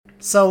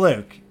So,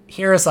 Luke,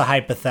 here is a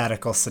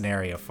hypothetical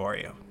scenario for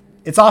you.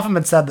 It's often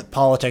been said that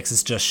politics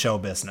is just show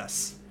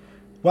business.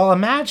 Well,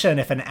 imagine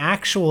if an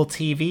actual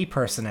TV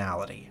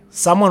personality,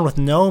 someone with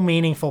no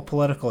meaningful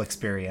political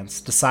experience,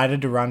 decided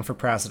to run for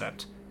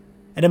president.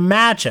 And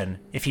imagine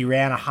if he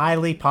ran a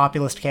highly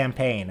populist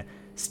campaign,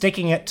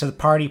 sticking it to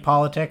party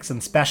politics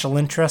and special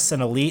interests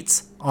and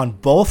elites on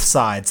both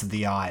sides of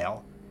the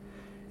aisle.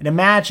 And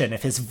imagine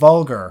if his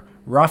vulgar,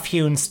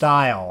 rough-hewn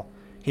style,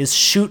 his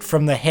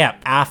shoot-from-the-hip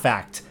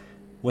affect,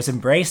 was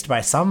embraced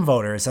by some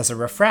voters as a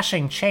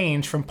refreshing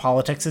change from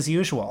politics as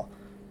usual.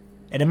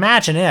 And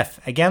imagine if,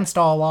 against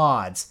all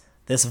odds,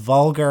 this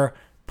vulgar,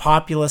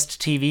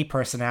 populist TV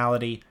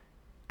personality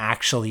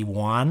actually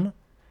won.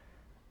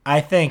 I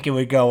think it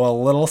would go a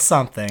little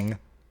something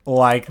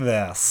like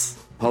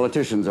this.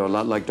 Politicians are a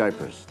lot like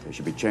diapers. They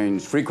should be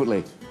changed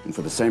frequently and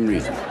for the same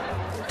reason.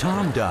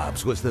 Tom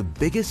Dobbs was the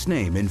biggest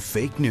name in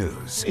fake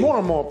news. More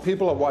and more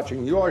people are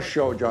watching your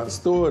show, Jon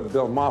Stewart,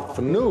 Bill Maher,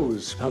 for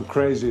news. How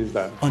crazy is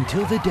that?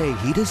 Until the day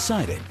he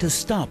decided to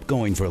stop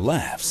going for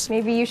laughs.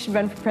 Maybe you should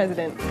run for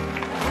president.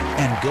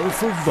 And go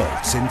for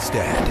votes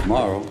instead.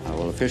 Tomorrow, I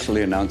will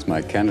officially announce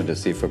my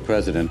candidacy for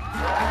president.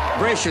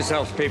 Brace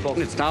yourselves,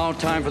 people. It's now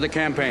time for the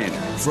campaign.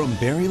 From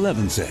Barry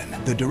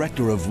Levinson, the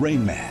director of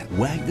Rain Man,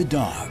 Wag the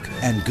Dog,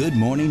 and Good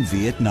Morning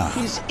Vietnam.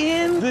 He's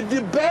in the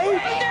debate?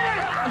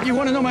 You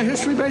want to know my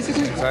history,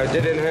 basically? I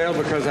did inhale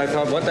because I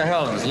thought, what the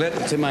hell? It was lit.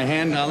 It's in my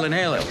hand, I'll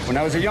inhale it. When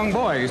I was a young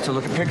boy, I used to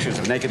look at pictures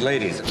of naked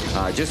ladies.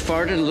 I just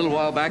farted a little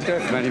while back there,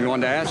 if any of you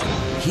wanted to ask.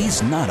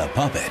 He's not a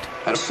puppet.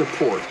 I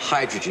support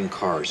hydrogen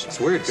cars. It's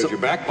weird because you're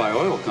backed by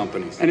oil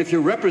companies. And if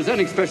you're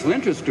representing special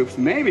interest groups,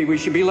 maybe we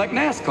should be like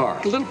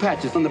NASCAR. Little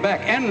patches on the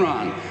back,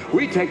 Enron.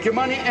 We take your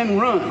money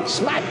and run.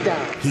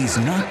 Smackdown. He's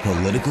not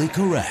politically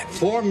correct.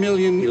 4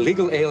 million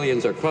illegal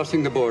aliens are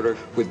crossing the border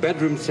with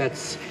bedroom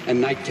sets and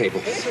night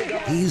tables.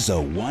 He's a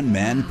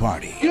one-man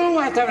party. You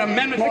don't have to have an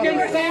amendment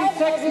against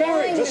same-sex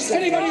marriage.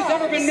 Anybody who's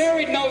ever been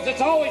married knows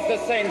it's always the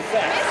same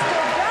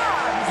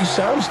sex. He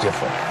sounds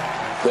different.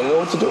 Don't know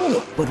what to do with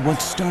him. But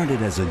what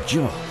started as a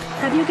joke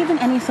Have you given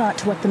any thought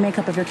to what the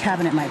makeup of your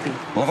cabinet might be?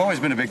 Well, I've always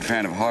been a big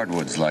fan of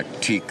hardwoods like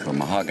teak or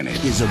mahogany.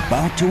 is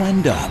about to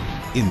end up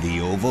in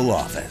the Oval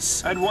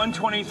Office. At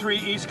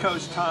 1:23 East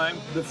Coast time,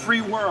 the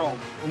free world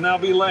will now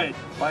be led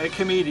by a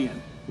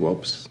comedian.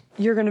 Whoops.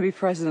 You're going to be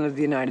president of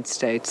the United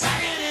States.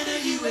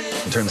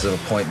 In terms of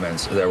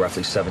appointments, there are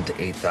roughly 7,000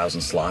 to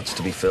 8,000 slots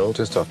to be filled.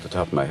 Just off the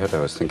top of my head, I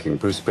was thinking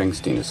Bruce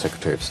Springsteen as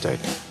Secretary of State.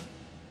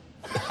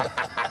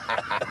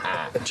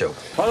 A joke.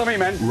 Follow me,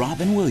 men.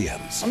 Robin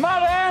Williams. I'm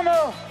out of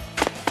ammo!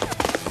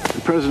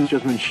 The president's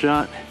just been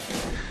shot.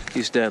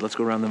 He's dead. Let's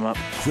go round them up.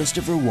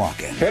 Christopher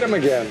Walken. Hit him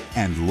again.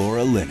 And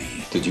Laura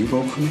Linney. Did you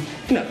vote for me?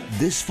 No.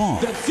 This fall,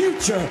 The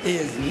future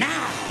is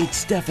now.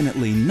 it's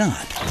definitely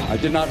not I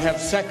did not have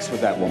sex with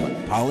that woman.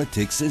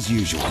 politics as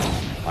usual.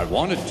 I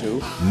wanted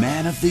to.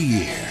 Man of the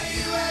Year.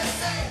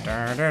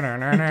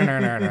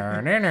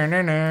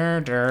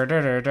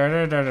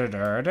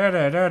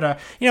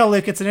 You know,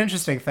 Luke, it's an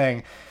interesting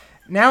thing.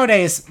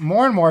 Nowadays,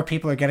 more and more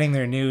people are getting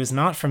their news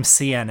not from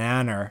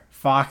CNN or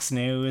Fox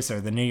News or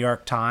the New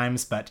York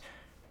Times, but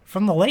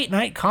from the late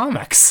night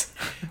comics.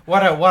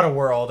 What a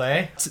world,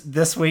 eh?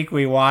 This week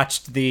we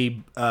watched the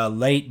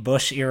late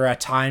Bush era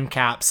time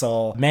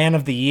capsule Man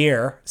of the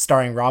Year,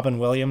 starring Robin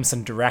Williams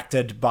and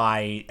directed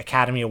by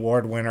Academy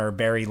Award winner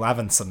Barry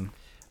Levinson.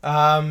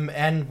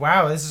 And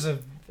wow, this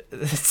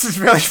is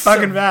really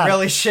fucking bad.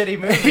 Really shitty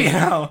movie. You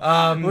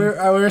know,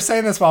 we were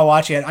saying this while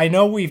watching it. I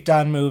know we've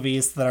done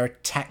movies that are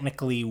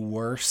technically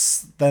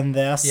worse than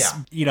this.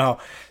 Yeah. You know,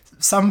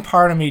 some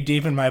part of me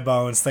deep in my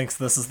bones thinks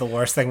this is the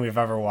worst thing we've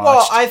ever watched.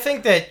 Well, I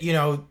think that, you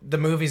know, the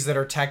movies that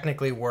are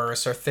technically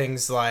worse are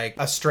things like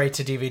a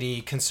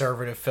straight-to-DVD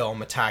conservative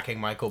film attacking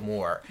Michael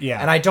Moore. Yeah.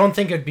 And I don't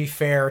think it'd be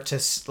fair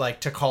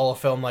to call a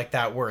film like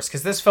that worse,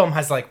 because this film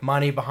has, like,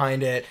 money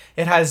behind it.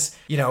 It has,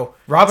 you know,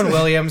 Robin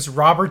Williams,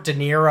 Robert De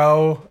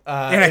Niro.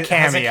 In a cameo.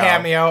 Has a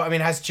cameo. I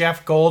mean, it has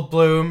Jeff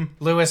Goldblum,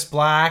 Louis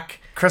Black.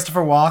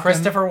 Christopher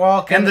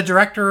Walken. And the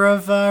director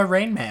of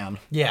Rain Man.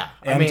 Yeah.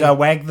 And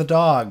Wag the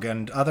Dog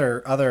and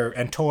other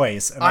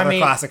toys and other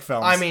classic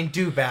films. I mean,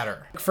 do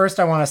better. First,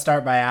 I want to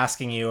start by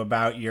asking you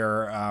about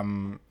your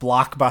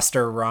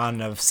blockbuster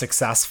run of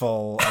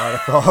successful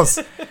articles.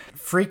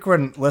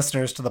 Frequent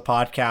listeners to the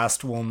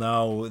podcast will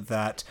know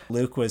that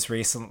Luke was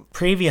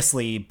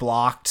previously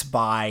blocked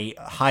by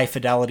High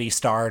Fidelity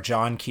star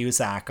John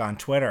Cusack on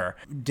Twitter.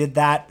 Did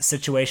that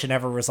situation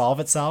ever resolve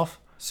itself?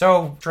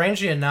 So,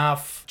 strangely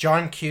enough,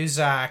 John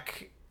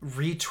Cusack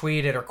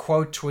retweeted or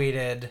quote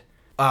tweeted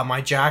my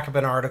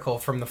Jacobin article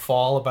from the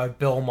fall about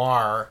Bill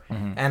Maher,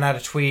 and had a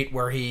tweet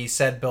where he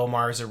said Bill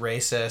Maher is a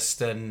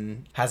racist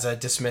and has a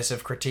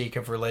dismissive critique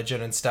of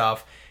religion and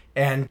stuff.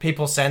 And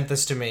people sent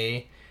this to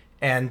me,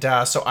 and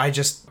so I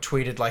just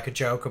tweeted like a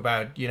joke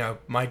about, you know,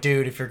 my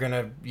dude, if you're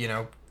gonna, you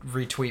know,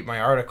 retweet my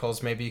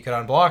articles, maybe you could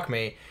unblock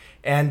me.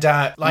 And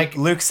like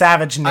Luke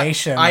Savage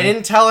Nation. I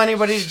didn't tell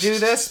anybody to do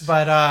this,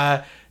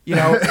 but you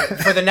know,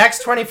 for the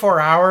next 24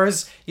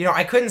 hours, you know,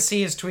 I couldn't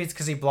see his tweets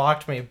because he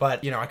blocked me,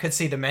 but, you know, I could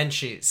see the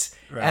Menchies.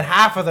 Right. And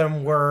half of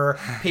them were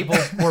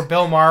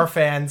Bill Maher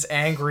fans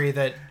angry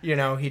that, you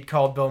know, he'd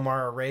called Bill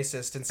Maher a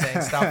racist and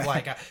saying stuff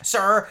like,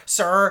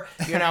 sir,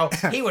 you know,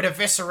 he would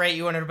eviscerate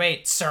you in a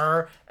debate,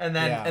 sir. And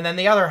then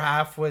the other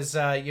half was,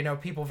 you know,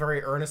 people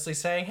very earnestly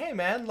saying, hey,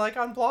 man, like,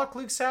 unblock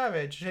Luke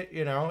Savage,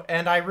 you know.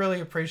 And I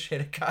really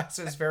appreciate it, guys.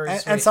 It was very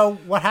sweet. And so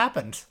what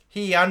happened?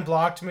 He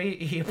unblocked me,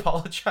 he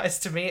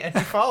apologized to me, and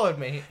he followed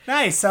me.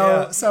 Nice.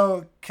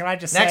 So can I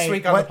just next say,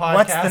 week on the podcast,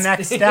 what's the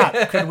next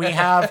step?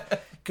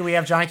 Could we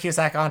have John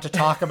Cusack on to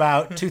talk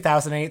about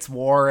 2008's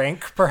War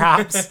Inc.,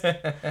 perhaps?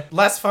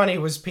 Less funny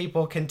was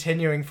people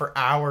continuing for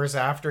hours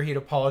after he'd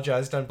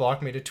apologized,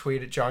 unblocked me, to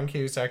tweet at John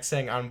Cusack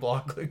saying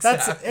unblock Luke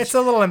Savage. It's a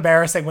little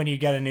embarrassing when you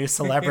get a new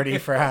celebrity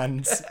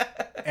friend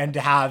and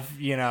to have,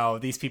 you know,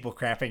 these people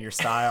cramping your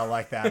style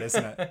like that,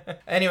 isn't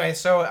it? Anyway,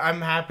 so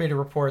I'm happy to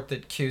report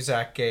that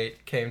Cusack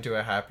Gate came to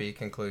a happy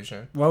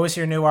conclusion. What was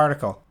your new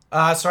article?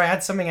 So I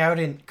had something out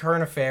in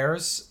Current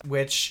Affairs,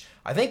 which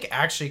I think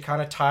actually kind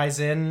of ties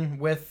in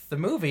with the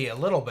movie a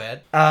little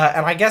bit.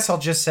 And I guess I'll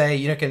just say,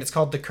 you know, it's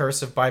called The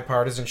Curse of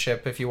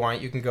Bipartisanship. If you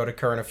want, you can go to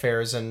Current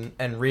Affairs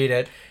and read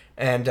it.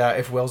 And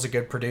if Will's a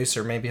good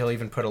producer, maybe he'll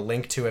even put a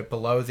link to it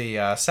below the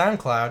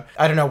SoundCloud.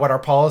 I don't know what our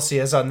policy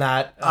is on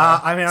that.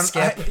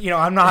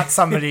 I'm not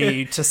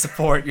somebody to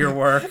support your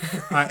work.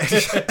 I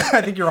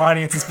think your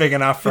audience is big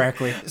enough,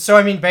 frankly. So,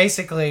 I mean,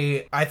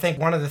 basically, I think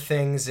one of the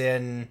things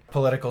in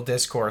political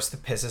discourse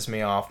that pisses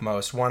me off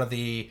most, one of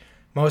the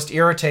most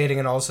irritating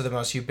and also the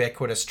most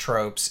ubiquitous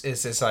tropes,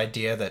 is this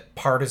idea that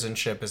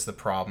partisanship is the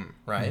problem,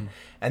 right?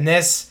 And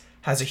this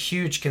has a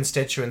huge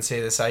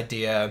constituency, this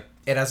idea.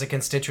 It has a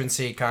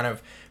constituency kind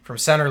of from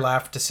center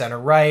left to center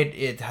right.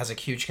 It has a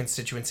huge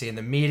constituency in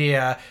the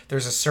media.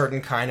 There's a certain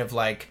kind of,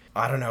 like,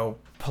 I don't know,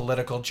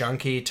 political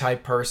junkie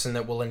type person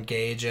that will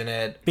engage in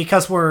it.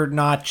 Because we're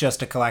not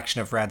just a collection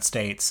of red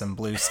states and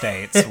blue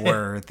states.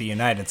 We're the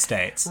United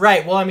States.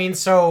 Right. Well, I mean,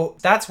 so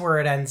that's where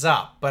it ends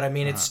up. But I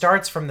mean, it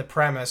starts from the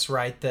premise,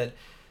 right, that,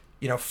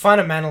 you know,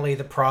 fundamentally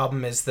the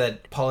problem is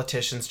that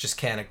politicians just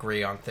can't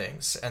agree on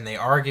things, and they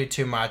argue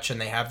too much,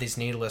 and they have these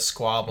needless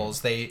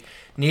squabbles. They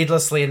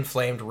needlessly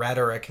inflamed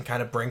rhetoric and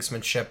kind of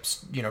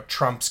brinksmanship, you know,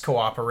 trumps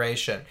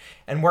cooperation.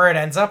 And where it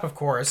ends up, of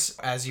course,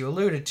 as you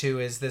alluded to,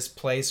 is this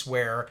place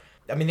where,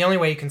 I mean, the only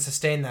way you can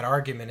sustain that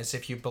argument is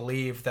if you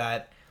believe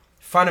that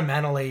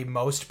fundamentally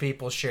most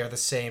people share the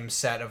same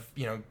set of,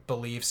 you know,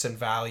 beliefs and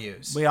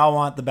values. We all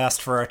want the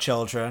best for our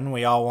children.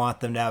 We all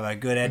want them to have a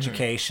good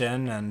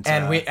education,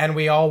 and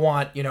we all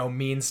want, you know,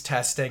 means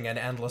testing and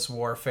endless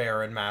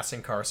warfare and mass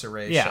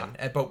incarceration.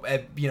 Yeah. But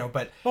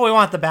we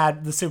want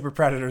the super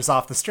predators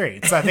off the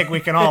streets. I think we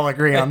can all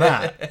agree on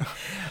that.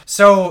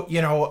 So,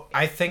 you know,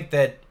 I think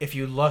that if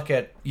you look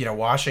at, you know,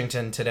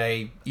 Washington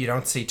today, you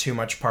don't see too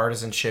much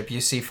partisanship.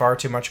 You see far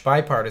too much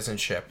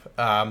bipartisanship.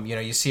 You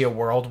know, you see a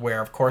world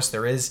where, of course,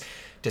 there is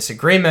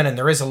disagreement and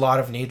there is a lot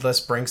of needless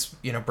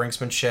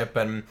brinksmanship,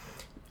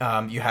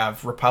 and you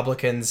have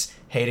Republicans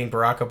hating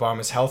Barack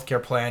Obama's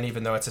healthcare plan,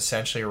 even though it's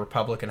essentially a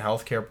Republican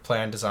healthcare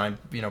plan designed,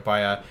 you know, by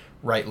a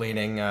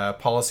right-leaning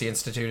policy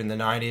institute in the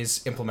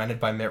 90s,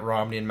 implemented by Mitt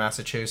Romney in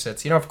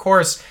Massachusetts. You know, of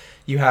course,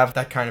 you have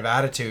that kind of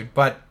attitude,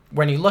 but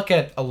when you look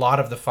at a lot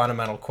of the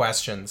fundamental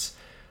questions,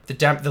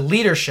 the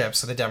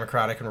leaderships of the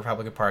Democratic and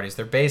Republican parties,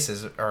 their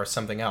bases are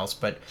something else,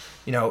 but,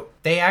 you know,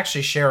 they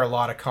actually share a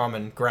lot of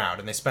common ground,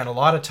 and they spend a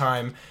lot of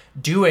time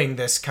doing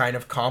this kind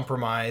of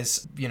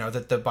compromise, you know,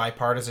 that the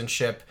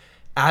bipartisanship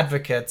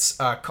advocates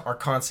are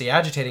constantly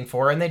agitating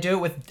for, and they do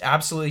it with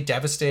absolutely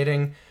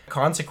devastating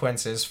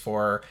consequences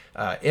for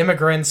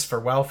immigrants, for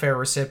welfare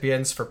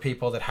recipients, for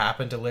people that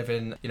happen to live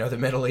in, you know, the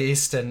Middle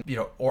East, and, you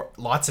know,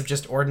 lots of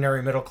just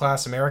ordinary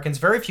middle-class Americans.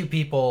 Very few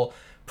people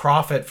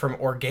profit from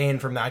or gain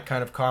from that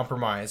kind of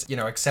compromise, you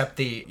know, except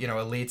the, you know,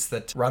 elites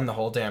that run the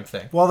whole damn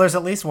thing. Well, there's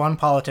at least one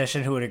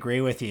politician who would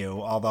agree with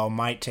you, although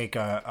might take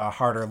a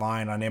harder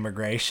line on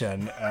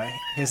immigration.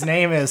 His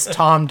name is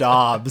Tom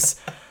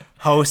Dobbs,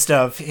 host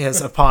of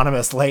his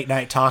eponymous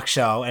late-night talk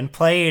show, and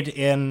played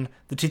in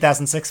the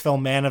 2006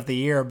 film Man of the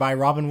Year by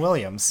Robin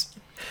Williams.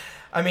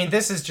 I mean,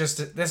 this is just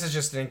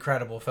an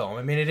incredible film.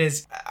 I mean, it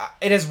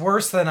is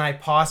worse than I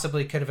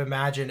possibly could have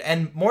imagined,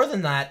 and more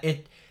than that,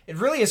 it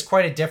really is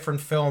quite a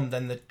different film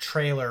than the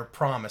trailer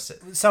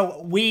promises.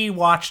 So we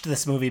watched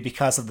this movie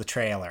because of the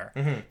trailer.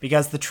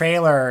 Because the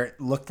trailer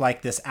looked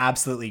like this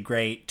absolutely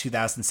great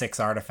 2006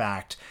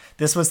 artifact.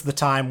 This was the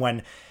time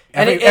when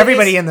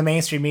everybody in the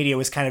mainstream media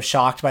was kind of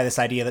shocked by this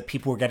idea that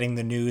people were getting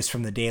the news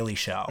from The Daily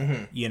Show,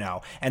 you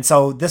know. And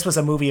so this was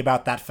a movie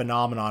about that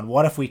phenomenon.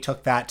 What if we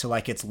took that to,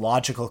 like, its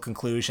logical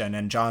conclusion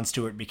and Jon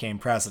Stewart became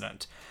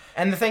president?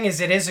 And the thing is,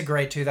 it is a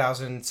great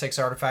 2006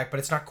 artifact, but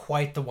it's not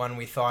quite the one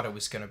we thought it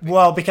was going to be.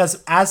 Well,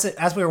 because as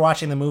we were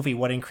watching the movie,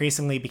 what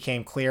increasingly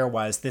became clear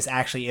was this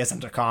actually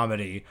isn't a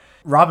comedy.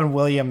 Robin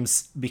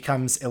Williams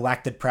becomes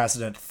elected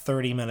president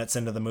 30 minutes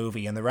into the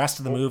movie, and the rest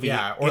of the movie...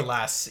 Yeah, or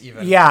less,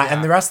 even. Yeah,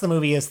 and the rest of the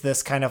movie is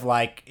this kind of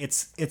like,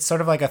 it's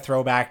sort of like a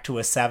throwback to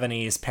a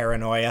 70s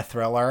paranoia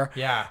thriller.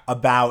 Yeah.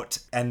 About,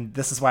 and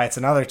this is why it's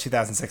another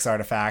 2006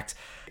 artifact.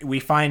 We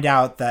find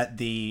out that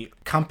the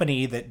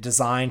company that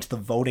designed the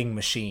voting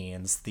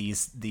machines,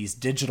 these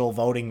digital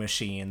voting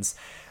machines,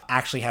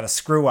 actually had a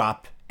screw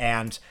up,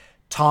 and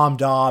Tom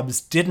Dobbs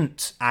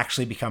didn't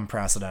actually become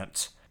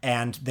president,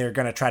 and they're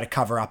going to try to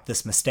cover up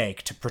this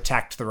mistake to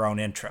protect their own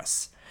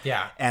interests.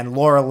 Yeah. And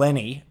Laura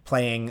Linney,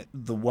 playing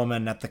the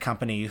woman at the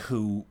company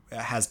who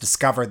has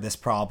discovered this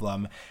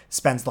problem,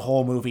 spends the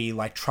whole movie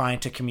like trying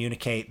to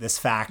communicate this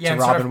fact to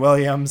Robin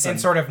Williams. In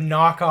sort of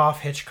knockoff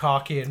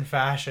Hitchcockian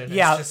fashion.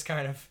 Yeah. It's just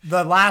kind of...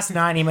 The last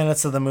 90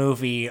 minutes of the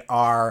movie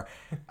are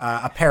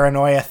a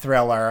paranoia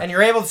thriller. And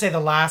you're able to say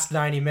the last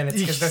 90 minutes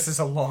because this is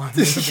a long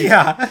movie.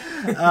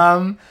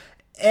 Yeah.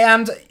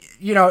 And,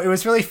 you know, it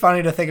was really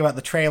funny to think about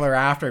the trailer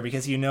after,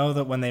 because you know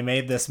that when they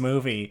made this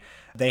movie,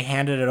 they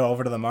handed it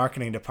over to the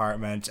marketing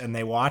department and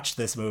they watched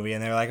this movie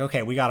and they're like,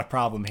 okay, we got a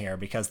problem here,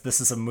 because this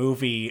is a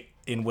movie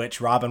in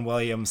which Robin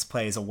Williams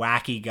plays a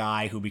wacky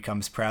guy who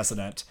becomes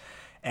president,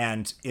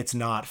 and it's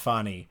not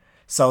funny.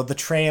 So the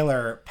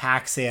trailer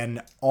packs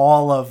in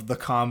all of the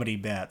comedy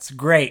bits.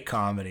 Great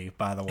comedy,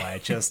 by the way.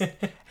 Just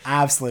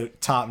absolute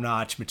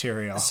top-notch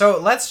material. So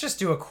let's just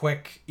do a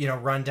quick,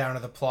 rundown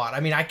of the plot. I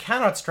mean, I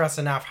cannot stress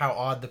enough how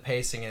odd the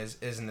pacing is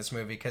in this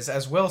movie, because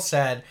as Will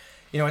said,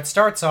 it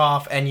starts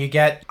off and you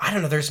get,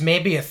 there's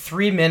maybe a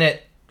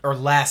 3-minute or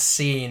less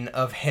scene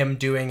of him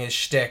doing his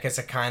shtick as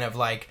a kind of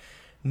like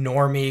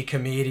normie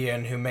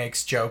comedian who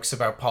makes jokes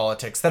about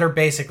politics that are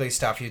basically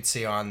stuff you'd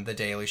see on The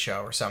Daily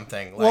Show or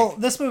something. Well,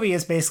 this movie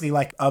is basically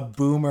like a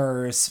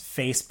boomer's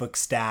Facebook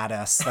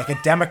status, like a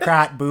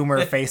Democrat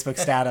boomer Facebook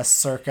status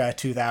circa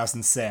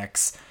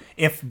 2006.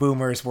 If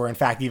boomers were in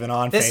fact even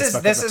on Facebook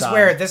at the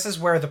time. This is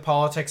where the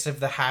politics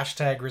of the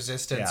hashtag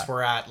resistance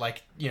were at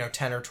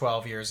 10 or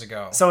 12 years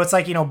ago. So it's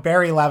like,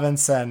 Barry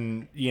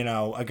Levinson,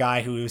 a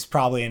guy who was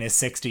probably in his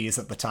 60s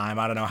at the time.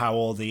 I don't know how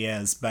old he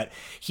is, but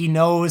he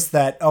knows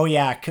that,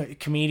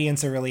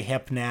 comedians are really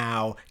hip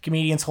now.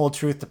 Comedians hold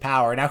truth to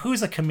power. Now,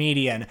 who's a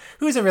comedian?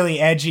 Who's a really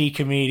edgy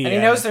comedian? And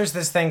he knows there's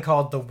this thing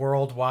called the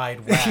World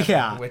Wide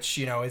Web, which,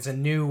 is a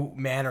new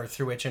manner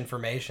through which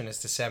information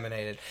is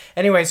disseminated.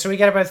 Anyway, so we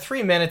get about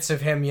 3 minutes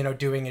of him,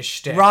 doing his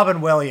shtick.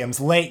 Robin Williams,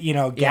 late,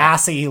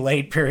 gassy,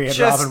 late period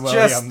Robin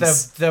Williams.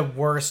 Just the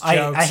worst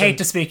jokes. I hate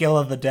to speak ill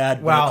of the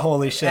dead, but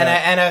holy shit.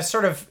 And a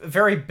sort of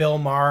very Bill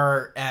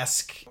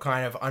Maher-esque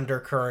kind of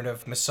undercurrent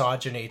of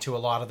misogyny to a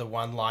lot of the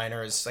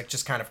one-liners, like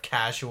just kind of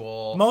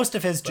casual. Most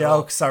of his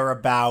jokes are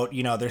about,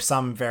 there's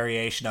some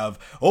variation of,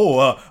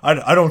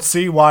 I don't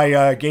see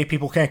why gay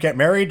people can't get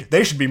married.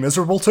 They should be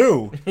miserable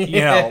too.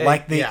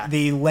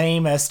 The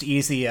lamest,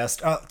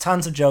 easiest,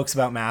 tons of jokes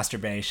about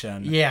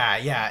masturbation.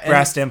 Yeah.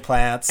 Breast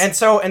implants. And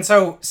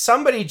so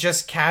somebody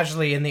just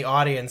casually in the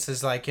audience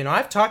is like,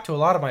 I've talked to a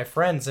lot of my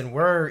friends and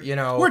we're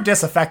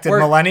disaffected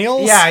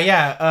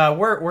millennials.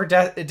 We're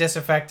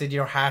disaffected,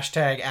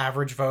 hashtag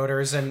average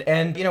voters.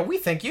 And we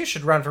think you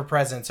should run for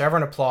president. So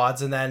everyone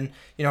applauds. And then,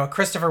 a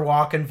Christopher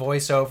Walken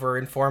voiceover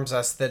informs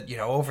us that,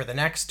 over the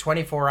next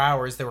 24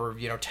 hours, there were,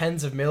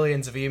 tens of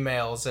millions of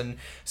emails. And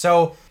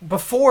so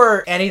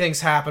before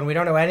anything's happened, we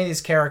don't know any of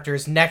these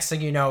characters. Next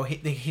thing you know,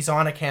 he's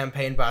on a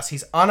campaign bus.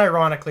 He's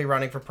unironically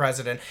running for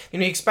president.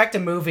 You expect a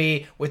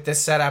movie with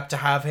this setup to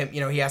have him,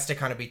 he has to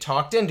kind of be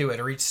talked into it,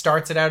 or he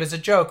starts it out as a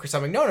joke or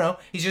something. No,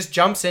 he just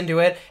jumps into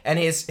it, and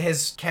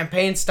his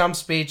campaign stump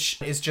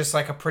speech is just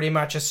like a pretty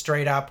much a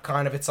straight up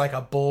kind of, it's like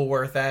a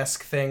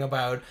Bulworth-esque thing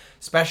about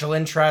special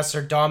interests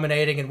are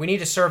dominating and we need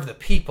to serve the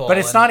people. But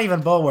it's not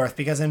even Bulworth,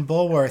 because in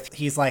Bulworth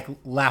he's like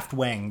left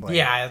wing.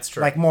 Yeah, that's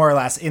true. Like more or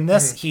less. In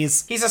this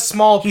he's a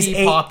small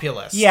P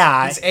populist.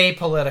 Yeah. He's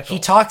apolitical. He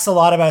talks a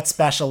lot about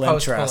special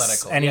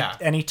interests.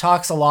 And he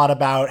talks a lot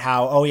about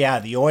how,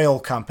 the oil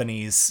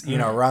companies,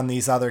 run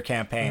these other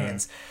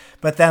campaigns.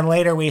 But then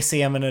later we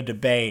see him in a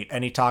debate,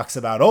 and he talks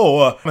about,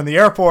 in the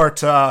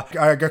airport,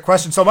 I get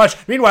questioned so much.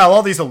 Meanwhile,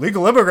 all these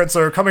illegal immigrants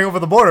are coming over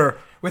the border.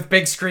 With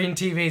big screen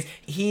TVs.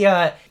 He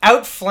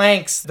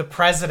outflanks the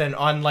president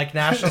on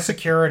national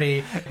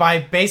security by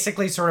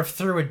basically sort of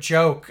through a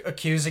joke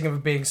accusing him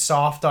of being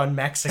soft on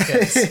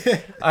Mexicans.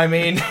 I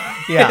mean,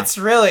 it's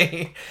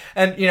really,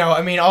 and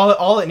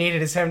all it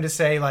needed is him to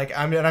say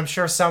I'm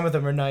sure some of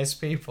them are nice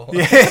people.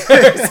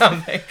 Or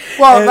something.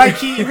 Well,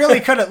 he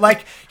really couldn't,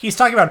 he's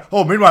talking about,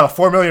 meanwhile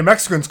 4 million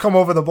Mexicans come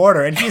over the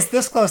border, and he's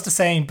this close to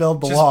saying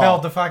build the wall. Just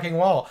build the fucking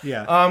wall.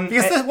 Yeah.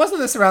 Because wasn't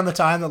this around the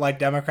time that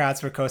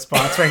Democrats were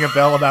co-sponsoring a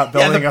bill about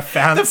building a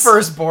fence? The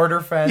first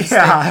border fence.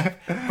 Yeah.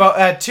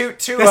 But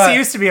this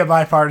used to be a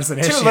bipartisan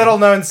issue. Two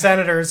little-known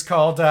senators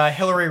called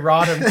Hillary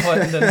Rodham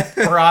Clinton and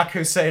Barack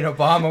Hussein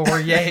Obama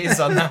were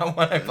yays on that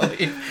one, I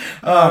believe.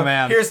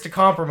 Man. Here's to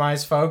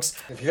compromise, folks.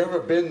 If you've ever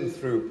been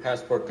through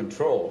passport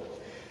control,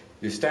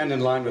 You stand in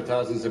line with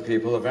thousands of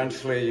people.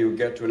 Eventually, you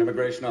get to an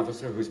immigration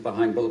officer who's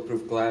behind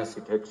bulletproof glass.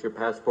 He takes your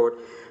passport,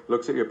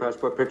 looks at your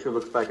passport picture,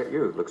 looks back at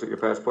you, looks at your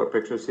passport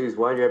picture, sees,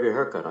 why do you have your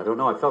haircut? I don't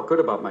know. I felt good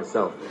about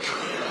myself.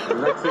 The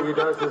next thing he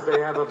does is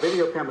they have a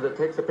video camera that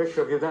takes a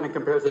picture of you then and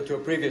compares it to a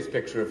previous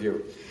picture of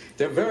you.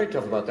 They're very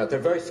tough about that. They're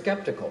very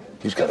skeptical.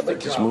 He's got to make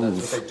this move.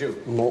 That's what they do.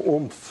 More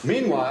oomph.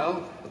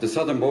 Meanwhile, at the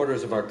southern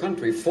borders of our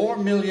country, 4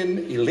 million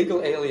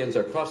illegal aliens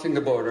are crossing the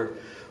border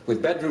with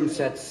bedroom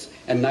sets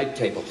and night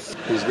tables.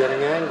 He's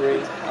getting angry.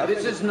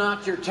 This is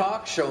not your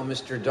talk show,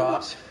 Mr.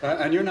 Doss.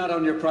 And you're not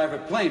on your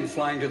private plane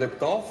flying to the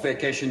golf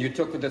vacation you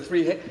took with the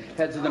 3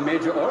 heads of the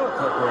major oil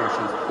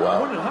corporations.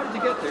 Wow. How did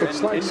you get there?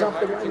 It's like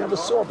something I never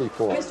saw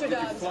before. Mr.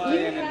 Dobbs,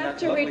 you have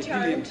to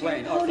return to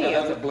the Oh, podium.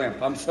 that's a blimp.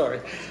 I'm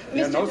sorry.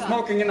 Yeah, Mr. no Dobbs.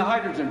 smoking in the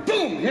hydrogen.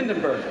 Boom!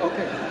 Hindenburg.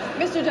 Okay.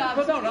 Mr.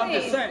 Dobbs, Well, no, I'm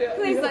just please, saying.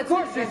 please Of let's...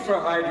 course it's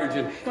for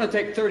hydrogen. It's going to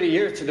take 30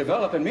 years to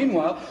develop, and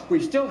meanwhile, we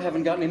still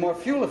haven't got any more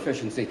fuel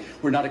efficiency.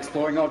 We're not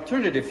exploring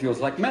alternative fuels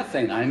like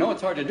methane. I know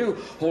it's hard to do,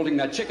 holding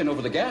that chicken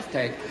over the gas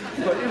tank,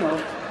 but,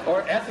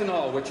 or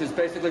ethanol, which is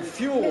basically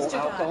fuel Mr.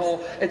 alcohol.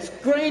 Dobbs. It's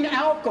grain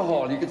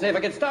alcohol. You can say, if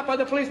I get stopped by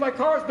the police, my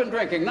car's been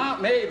drinking.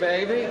 Not me,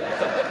 baby.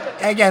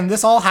 Again,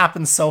 this all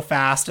happens so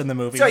fast in the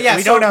movie. So yeah,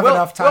 we don't have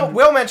enough time.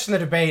 We'll mention the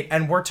debate,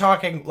 and we're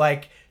talking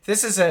like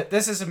this is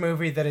a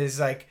movie that is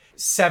like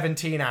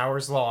 17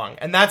 hours long,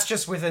 and that's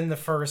just within the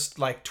first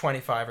like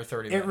 25 or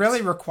 30 minutes. It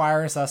really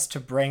requires us to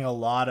bring a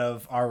lot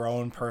of our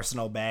own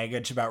personal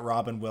baggage about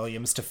Robin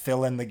Williams to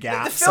fill in the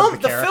gaps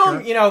of the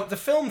character. The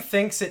film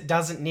thinks it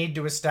doesn't need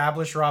to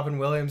establish Robin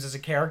Williams as a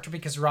character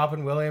because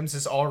Robin Williams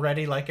is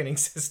already like an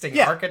existing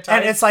archetype.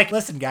 And it's like,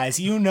 listen, guys,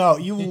 you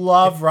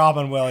love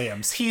Robin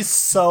Williams. He's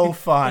so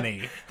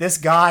funny. This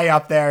guy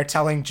up there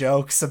telling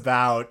jokes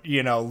about,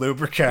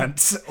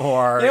 lubricant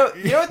or...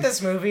 You know what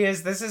this movie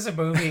is? This is a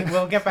movie,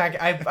 we'll get back,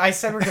 I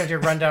said we're going to do a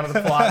rundown of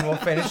the plot and we'll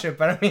finish it,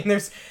 but I mean,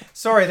 there's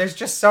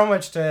just so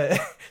much to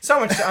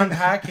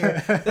unpack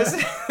here.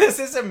 This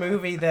is a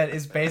movie that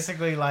is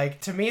basically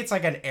like, to me, it's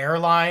like an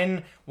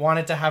airline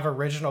wanted to have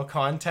original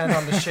content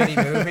on the shitty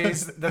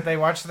movies that they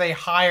watch. So they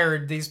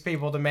hired these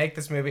people to make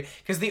this movie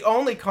because the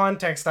only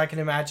context I can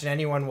imagine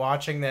anyone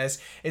watching this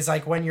is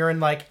like when you're in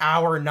like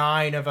hour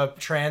 9 of a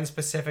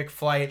trans-Pacific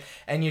flight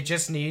and you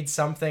just need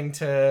something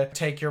to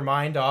take your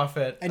mind off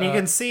it. And you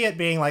can see it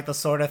being like the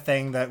sort of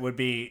thing that would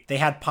be, they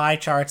had pie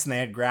charts and they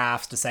had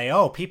graphs to say,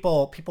 oh,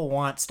 people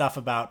want stuff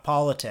about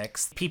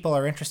politics. People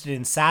are interested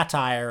in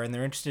satire and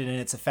they're interested in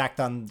its effect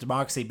on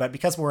democracy. But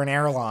because we're an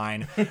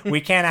airline,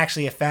 we can't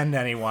actually offend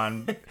anyone.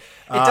 It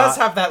does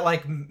have that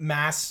like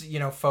mass,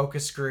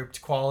 focus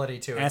grouped quality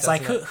to it. And it's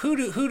like, who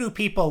do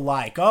people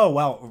like? Oh,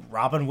 well,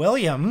 Robin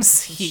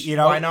Williams.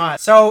 Why not?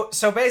 So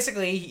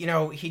basically,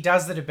 he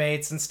does the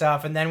debates and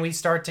stuff, and then we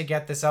start to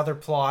get this other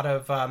plot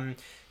of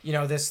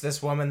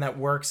this woman that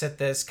works at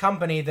this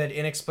company that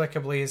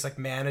inexplicably is like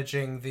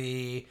managing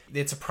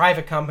it's a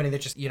private company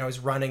that just, is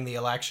running the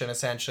election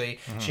essentially.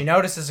 Mm-hmm. She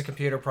notices a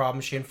computer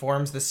problem. She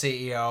informs the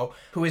CEO,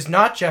 who is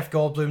not Jeff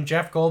Goldblum.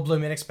 Jeff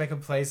Goldblum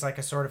inexplicably plays like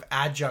a sort of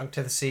adjunct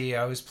to the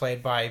CEO who's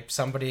played by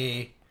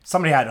somebody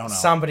I don't know.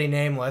 Somebody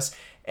nameless.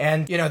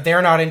 And,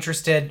 they're not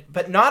interested,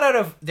 but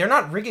they're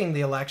not rigging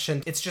the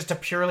election. It's just a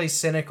purely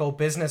cynical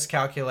business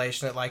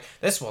calculation that, like,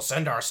 this will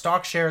send our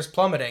stock shares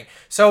plummeting.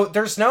 So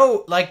there's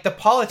no, like, the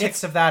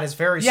politics of that is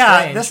very strange.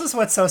 Yeah, this is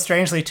what's so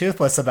strangely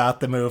toothless about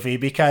the movie,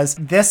 because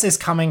this is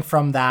coming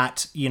from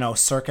that,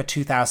 circa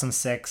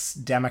 2006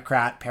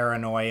 Democrat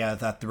paranoia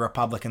that the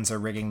Republicans are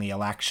rigging the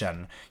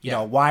election.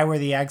 Why were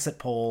the exit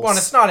polls... Well, and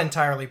it's not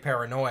entirely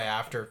paranoia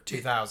after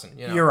 2000,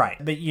 You're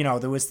right. But,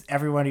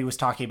 everybody was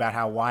talking about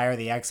how, why are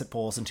the exit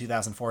polls in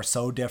 2004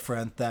 so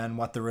different than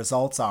what the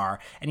results are,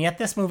 and yet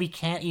this movie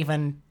can't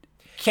even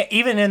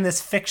in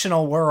this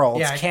fictional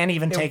world can't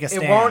even take a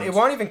stand. It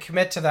won't even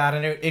commit to that,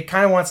 and it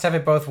kind of wants to have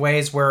it both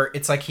ways, where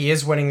it's like he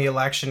is winning the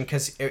election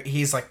because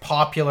he's like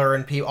popular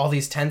and all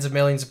these tens of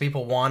millions of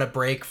people want to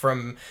break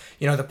from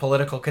the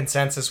political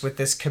consensus with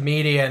this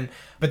comedian,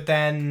 but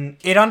then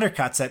it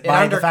undercuts it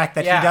by the fact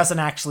that he doesn't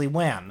actually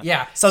win.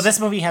 Yeah. So this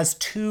movie has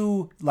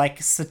two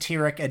like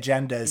satiric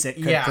agendas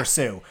it could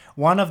pursue.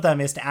 One of them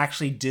is to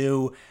actually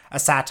do a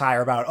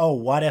satire about, oh,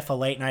 what if a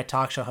late night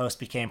talk show host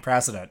became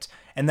president?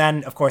 And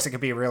then, of course, it could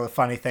be a really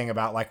funny thing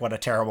about like what a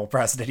terrible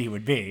president he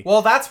would be.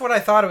 Well, that's what I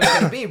thought it was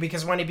going to be,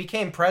 because when he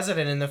became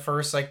president in the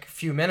first like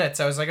few minutes,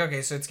 I was like,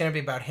 okay, so it's going to be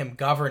about him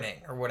governing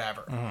or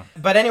whatever.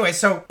 Mm-hmm. But anyway,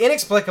 so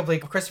inexplicably,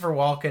 Christopher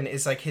Walken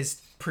is like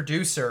his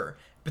producer,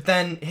 but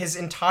then his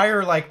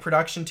entire like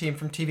production team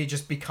from TV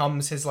just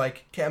becomes his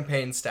like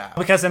campaign staff.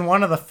 Because in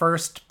one of the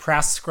first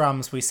press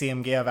scrums we see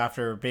him give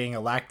after being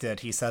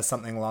elected, he says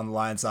something along the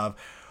lines of,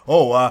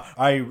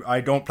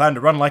 I don't plan to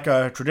run like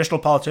a traditional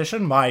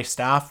politician. My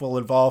staff will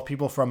involve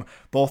people from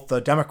both the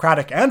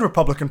Democratic and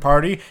Republican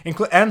Party,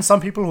 and some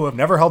people who have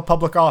never held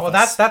public office.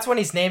 Well, that's when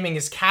he's naming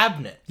his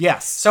cabinet.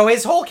 Yes. So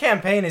his whole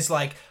campaign is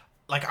like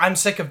like, I'm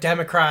sick of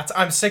Democrats,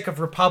 I'm sick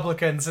of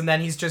Republicans, and then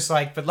he's just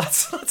like, but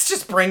let's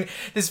just bring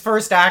this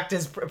first act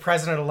as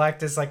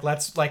president-elect is like,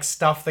 let's like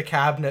stuff the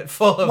cabinet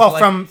full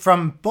of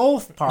from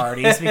both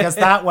parties, because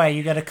that way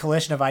you get a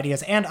collision of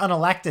ideas and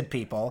unelected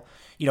people,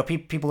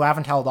 people who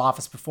haven't held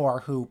office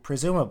before, who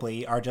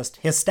presumably are just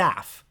his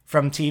staff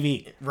from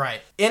TV.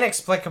 Right.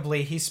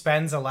 Inexplicably, he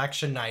spends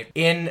election night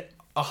in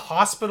a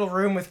hospital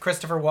room with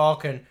Christopher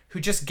Walken, who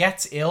just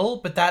gets ill,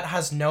 but that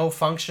has no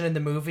function in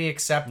the movie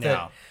except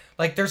that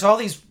like, there's all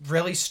these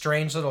really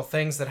strange little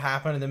things that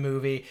happen in the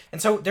movie.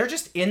 And so they're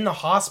just in the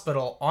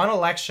hospital on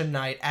election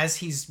night as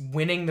he's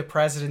winning the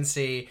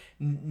presidency.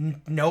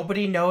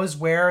 Nobody knows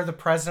where the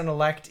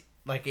president-elect,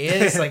 like,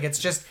 is. Like,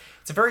 it's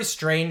a very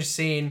strange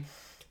scene.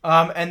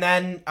 And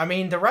then, I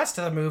mean, the rest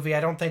of the movie, I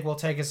don't think will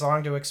take as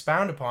long to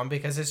expound upon,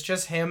 because it's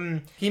just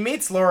him. He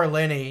meets Laura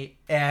Linney,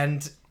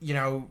 and,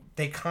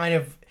 they kind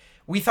of...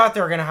 We thought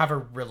they were going to have a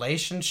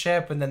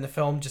relationship, and then the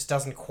film just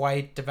doesn't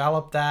quite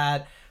develop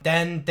that.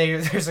 Then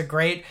there's a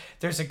great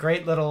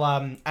little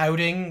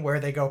outing where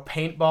they go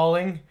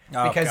paintballing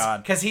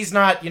because he's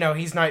not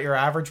your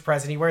average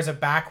president. He wears a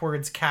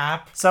backwards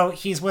cap. So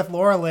he's with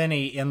Laura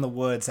Linney in the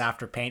woods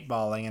after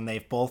paintballing, and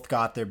they've both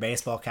got their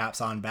baseball caps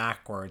on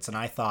backwards. And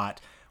I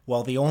thought,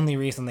 well, the only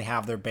reason they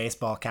have their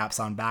baseball caps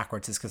on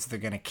backwards is because they're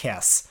going to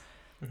kiss.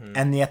 Mm-hmm.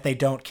 And yet they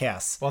don't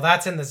kiss. Well,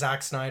 that's in the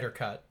Zack Snyder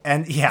cut.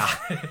 And yeah,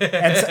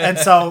 and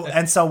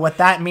so what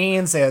that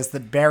means is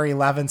that Barry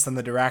Levinson,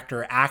 the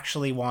director,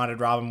 actually wanted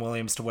Robin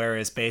Williams to wear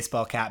his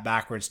baseball cap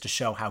backwards to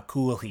show how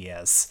cool he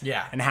is.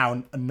 Yeah, and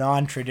how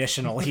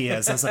non-traditional he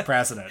is as a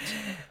president.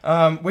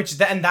 And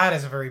that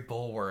is a very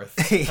Bulworth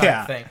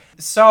type thing.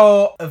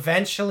 So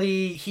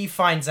eventually he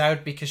finds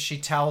out because she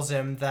tells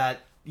him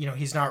that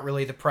he's not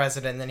really the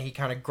president. And then he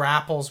kind of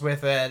grapples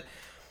with it.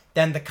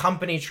 Then the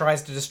company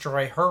tries to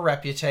destroy her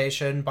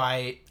reputation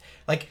by,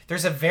 like,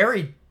 there's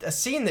a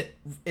scene that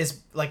is,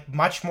 like,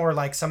 much more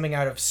like something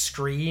out of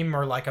Scream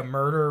or, like, a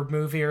murder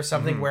movie or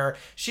something, where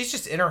she's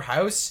just in her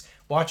house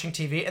watching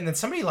TV, and then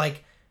somebody,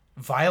 like,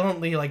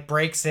 violently, like,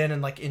 breaks in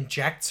and, like,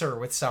 injects her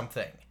with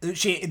something.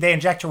 They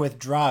inject her with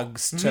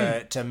drugs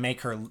to make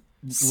her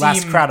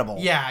less credible.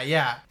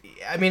 Yeah.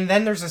 I mean,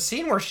 then there's a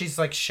scene where she's,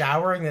 like,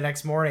 showering the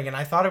next morning, and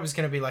I thought it was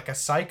going to be, like, a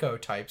Psycho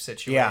type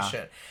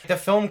situation. Yeah. The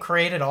film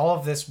created all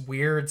of this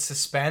weird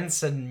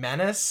suspense and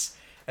menace,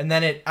 and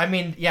then it's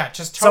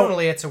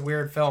a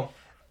weird film.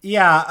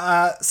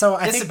 Yeah, so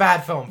I think it's a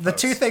bad film. The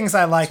two things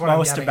I like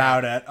most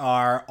about it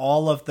are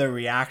all of the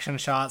reaction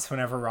shots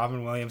whenever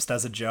Robin Williams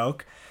does a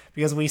joke,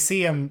 because we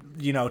see him,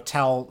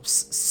 tell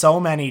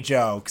so many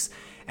jokes.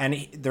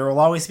 And there will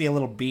always be a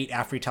little beat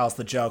after he tells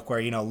the joke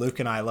where, Luke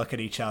and I look at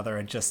each other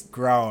and just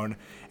groan.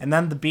 And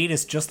then the beat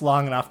is just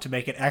long enough to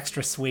make it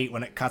extra sweet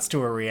when it cuts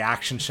to a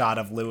reaction shot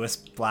of Lewis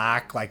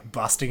Black, like,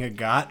 busting a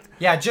gut.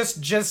 Yeah,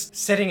 just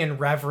sitting in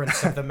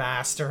reverence of the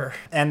master.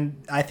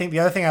 And I think the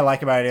other thing I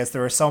like about it is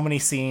there are so many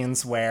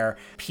scenes where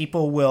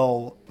people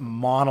will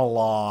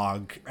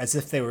monologue as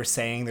if they were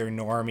saying their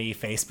normie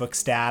Facebook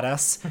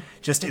status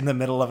just in the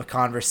middle of a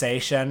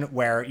conversation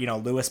where,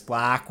 Lewis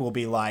Black will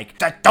be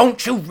like,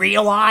 "Don't you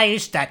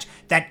realize that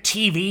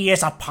TV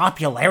is a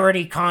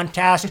popularity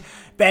contest?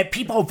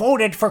 People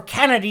voted for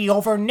Kennedy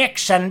over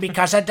Nixon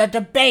because of the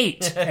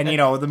debate." And,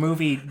 the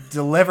movie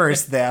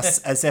delivers this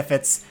as if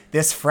it's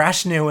this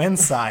fresh new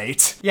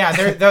insight.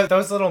 Yeah,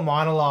 those little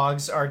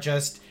monologues are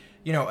just,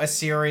 a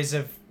series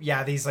of,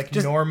 these, like,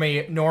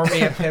 normie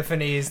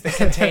epiphanies that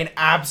contain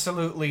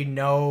absolutely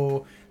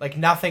no, like,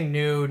 nothing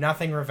new,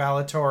 nothing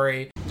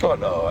revelatory. Oh,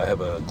 no, I have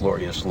a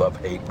glorious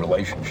love-hate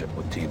relationship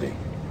with TV.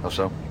 How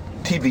so?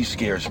 TV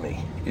scares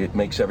me. It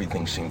makes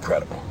everything seem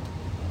credible.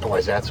 Why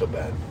is that so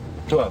bad?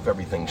 Well, if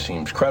everything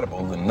seems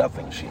credible, then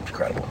nothing seems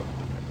credible.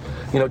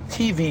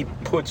 TV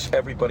puts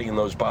everybody in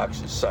those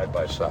boxes side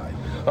by side.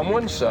 On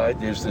one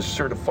side, there's this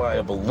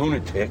certifiable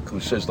lunatic who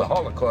says the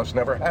Holocaust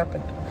never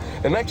happened.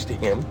 And next to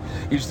him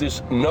is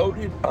this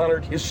noted,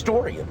 honored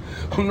historian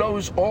who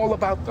knows all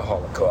about the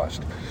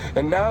Holocaust.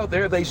 And now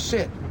there they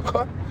sit,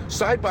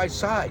 side by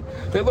side.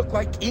 They look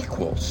like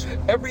equals.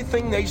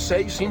 Everything they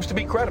say seems to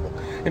be credible.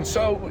 And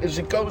so, as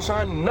it goes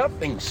on,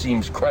 nothing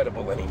seems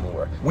credible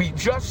anymore. We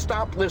just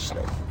stop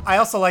listening. I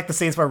also like the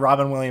scenes where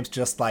Robin Williams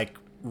just, like,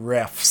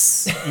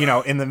 riffs,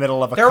 in the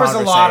middle of a there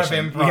conversation. Was a lot of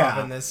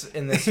improv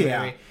in this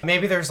movie.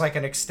 Maybe there's, like,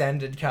 an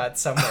extended cut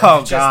somewhere.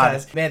 Oh,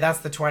 God. That's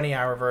the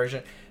 20-hour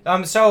version.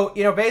 So,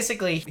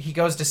 basically, he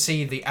goes to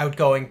see the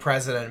outgoing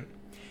president,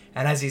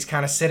 and as he's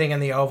kind of sitting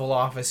in the Oval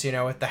Office,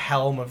 at the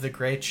helm of the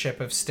great ship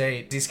of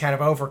state, he's kind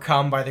of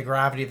overcome by the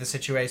gravity of the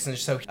situation.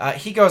 So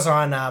he goes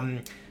on,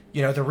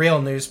 the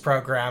real news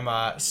program,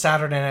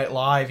 Saturday Night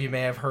Live, you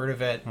may have heard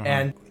of it. Mm-hmm.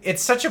 And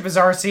it's such a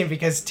bizarre scene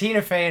because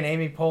Tina Fey and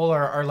Amy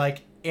Poehler are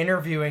like,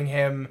 interviewing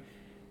him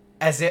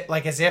as if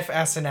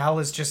SNL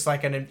is just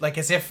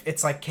as if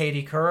it's like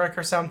Katie Couric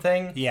or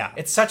something. Yeah.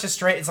 It's such a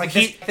strange... It's like,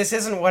 this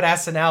isn't what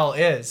SNL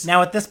is.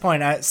 Now, at this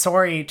point,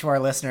 sorry to our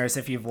listeners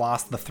if you've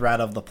lost the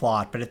thread of the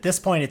plot, but at this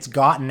point, it's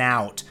gotten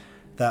out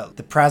that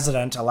the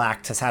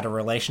president-elect has had a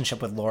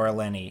relationship with Laura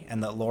Linney,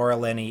 and that Laura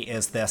Linney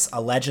is this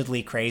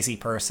allegedly crazy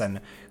person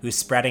who's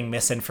spreading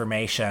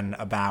misinformation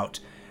about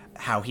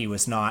how he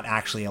was not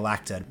actually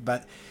elected.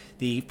 But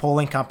the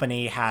polling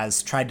company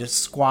has tried to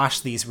squash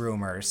these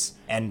rumors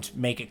and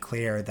make it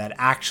clear that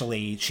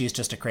actually she's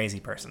just a crazy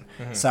person.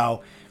 Mm-hmm.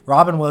 So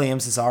Robin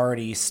Williams is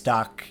already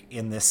stuck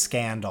in this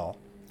scandal,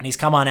 and he's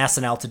come on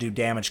SNL to do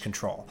damage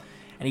control.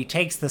 And he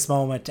takes this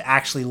moment to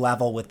actually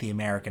level with the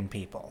American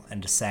people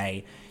and to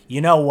say,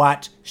 you know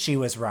what? She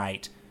was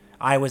right.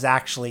 I was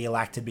actually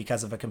elected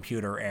because of a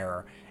computer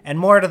error. And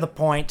more to the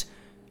point,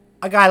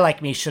 a guy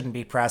like me shouldn't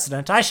be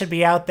president. I should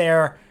be out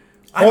there...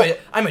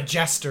 I'm a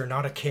jester,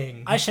 not a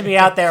king. I should be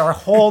out there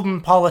holding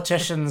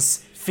politicians'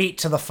 feet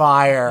to the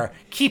fire,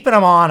 keeping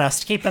them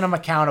honest, keeping them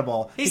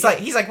accountable. He's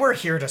like, we're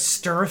here to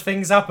stir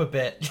things up a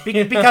bit.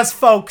 Because,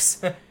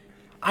 folks,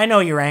 I know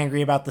you're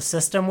angry about the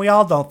system. We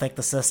all don't think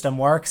the system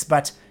works,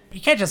 but you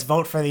can't just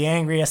vote for the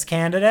angriest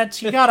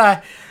candidate. You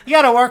gotta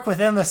work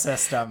within the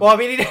system. Well, I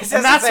mean,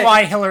 and that's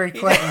why Hillary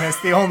Clinton is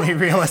the only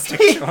realistic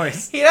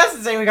choice. He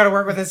doesn't say we gotta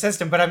work with the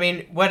system, but I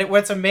mean,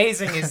 what's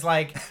amazing is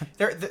like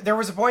there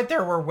was a point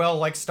there where Will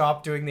like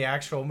stopped doing the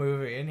actual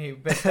movie,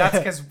 and but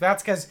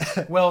that's because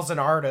Will's an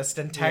artist,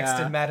 and text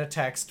and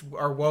metatext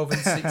are woven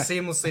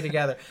seamlessly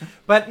together.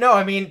 But no,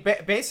 I mean,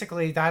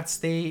 basically that's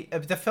the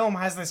film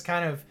has this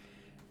kind of.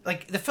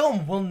 Like, the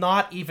film will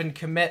not even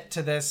commit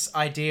to this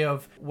idea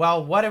of,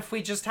 well, what if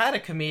we just had a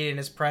comedian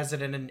as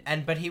president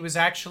but he was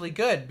actually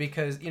good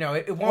because, you know,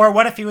 it won't... Or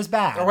what if he was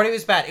bad?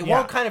 It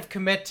won't kind of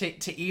commit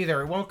to either.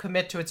 It won't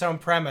commit to its own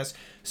premise.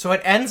 So it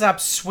ends up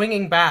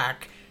swinging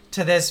back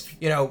to this,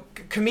 you know,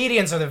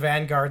 comedians are the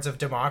vanguards of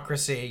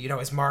democracy, you know,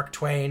 as Mark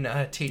Twain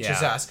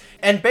teaches us.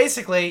 And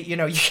basically, you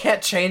know, you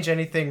can't change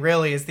anything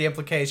really is the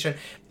implication.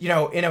 You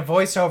know, in a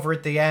voiceover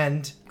at the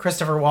end,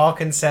 Christopher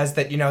Walken says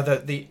that, you know,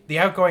 the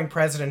outgoing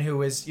president who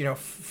was, you know,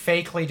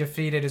 fakely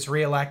defeated is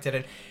reelected.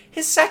 And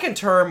his second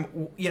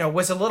term, you know,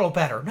 was a little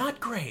better. Not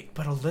great,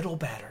 but a little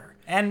better.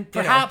 And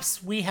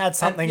perhaps we had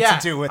something to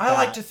do with that. I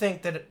like to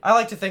think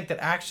that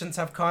actions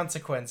have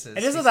consequences.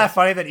 And isn't that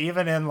funny that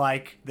even in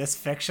like this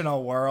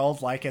fictional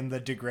world, like in the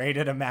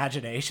degraded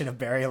imagination of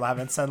Barry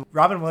Levinson,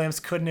 Robin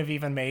Williams couldn't have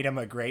even made him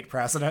a great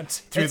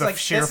president through the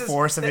sheer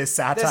force of his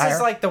satire. This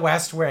is like The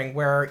West Wing,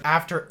 where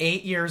after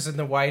 8 years in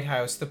the White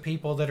House, the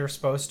people that are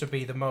supposed to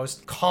be the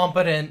most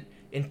competent,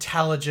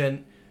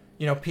 intelligent,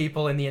 you know,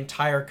 people in the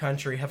entire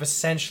country have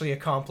essentially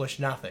accomplished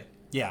nothing.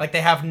 Yeah. Like,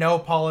 they have no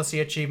policy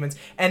achievements.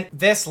 And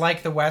this,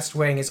 like The West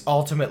Wing, is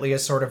ultimately a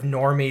sort of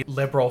normie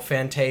liberal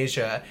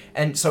fantasia.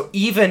 And so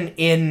even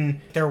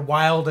in their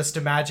wildest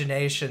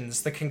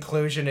imaginations, the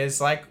conclusion is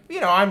like,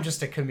 you know, I'm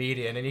just a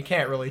comedian and you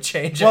can't really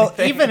change anything.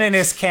 Well, even in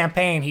his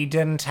campaign, he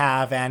didn't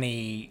have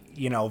any,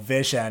 you know,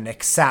 vision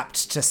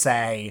except to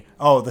say,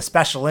 oh, the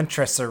special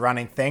interests are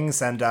running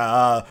things and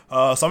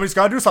somebody's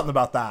got to do something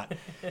about that.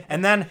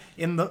 And then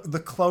in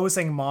the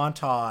closing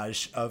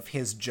montage of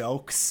his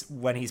jokes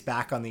when he's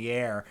back on the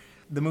air,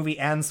 the movie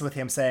ends with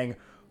him saying,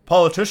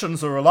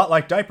 politicians are a lot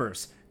like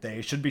diapers.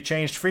 They should be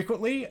changed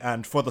frequently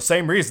and for the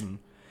same reason.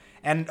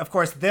 And, of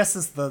course, this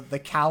is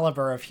the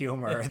caliber of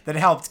humor that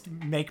helped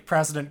make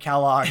President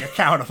Kellogg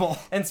accountable.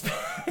 And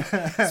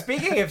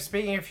speaking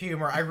of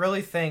humor, I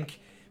really think...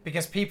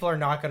 because people are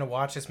not going to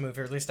watch this movie,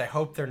 or at least I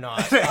hope they're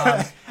not.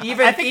 I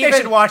think they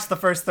should watch the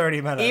first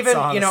 30 minutes,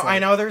 honestly. You know, I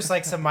know there's,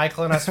 like, some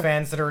Michael and Us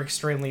fans that are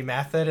extremely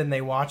method, and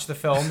they watch the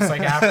films,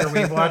 like, after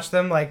we've watched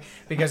them, like,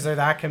 because they're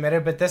that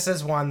committed. But this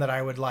is one that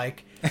I would,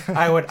 like,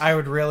 I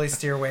would really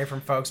steer away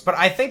from, folks. But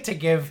I think to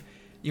give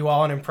you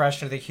all an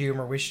impression of the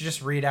humor, we should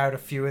just read out a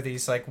few of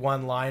these, like,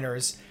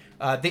 one-liners.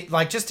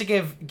 Just to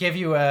give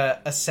you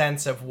a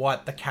sense of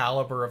what the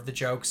caliber of the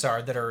jokes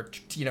are that are,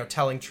 you know,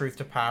 telling truth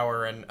to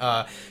power and,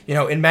 you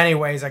know, in many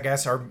ways, I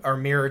guess, are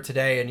mirrored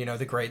today and, you know,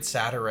 the great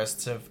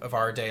satirists of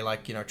our day,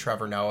 like, you know,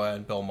 Trevor Noah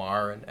and Bill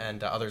Maher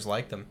and others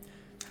like them.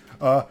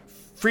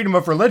 Freedom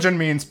of religion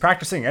means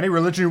practicing any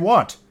religion you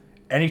want,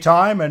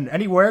 anytime and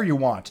anywhere you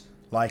want,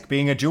 like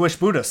being a Jewish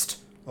Buddhist.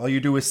 All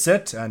you do is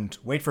sit and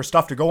wait for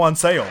stuff to go on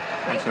sale.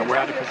 We're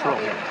out of control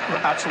here. We're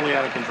absolutely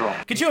out of control.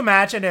 Could you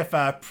imagine if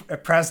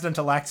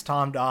President-elect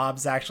Tom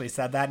Dobbs actually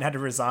said that and had to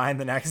resign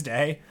the next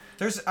day?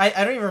 I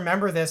don't even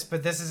remember this,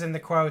 but this is in the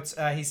quotes.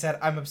 He said,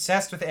 "I'm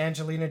obsessed with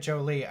Angelina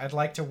Jolie. I'd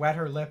like to wet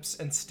her lips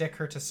and stick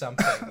her to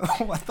something."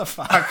 What the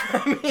fuck?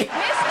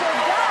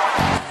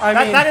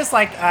 That is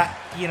like,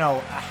 you know,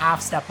 a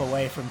half step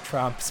away from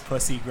Trump's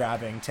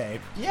pussy-grabbing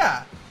tape.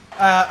 Yeah.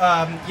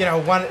 You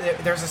know,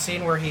 there's a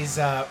scene where he's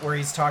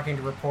talking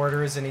to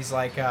reporters and he's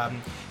like, I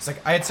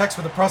had sex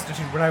with a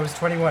prostitute when I was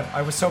 21.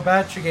 I was so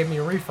bad she gave me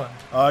a refund.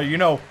 You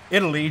know,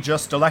 Italy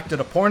just elected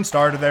a porn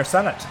star to their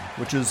Senate,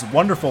 which is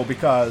wonderful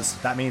because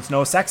that means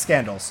no sex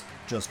scandals,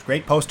 just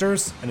great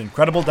posters and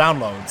incredible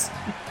downloads.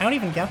 I don't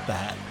even get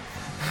that.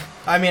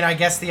 I mean, I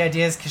guess the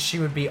idea is because she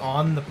would be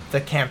on the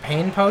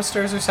campaign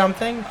posters or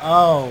something.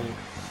 Oh,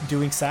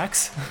 doing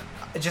sex?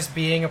 Just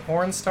being a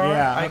porn star?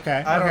 Yeah,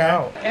 okay. I don't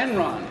know.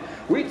 Enron.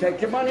 We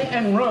take your money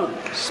and run.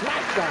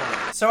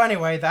 Smackdown. So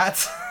anyway,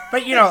 that's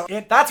But, you know,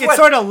 it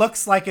sort of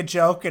looks like a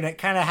joke, and it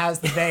kind of has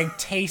the vague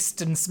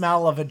taste and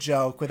smell of a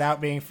joke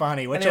without being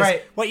funny, which is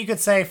what you could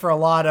say for a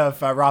lot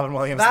of Robin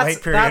Williams'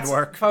 late period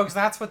work. Folks,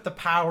 that's what the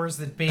powers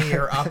that be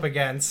are up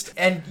against.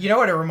 And you know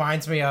what it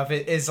reminds me of?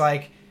 It is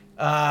like,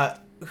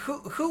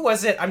 who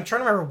was it? I'm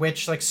trying to remember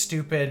which, like,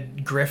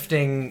 stupid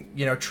grifting,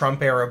 you know,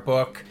 Trump-era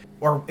book,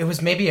 or it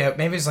was maybe it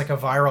was like a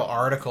viral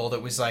article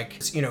that was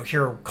like, you know,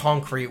 here are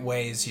concrete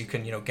ways you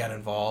can, you know, get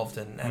involved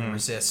and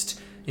resist,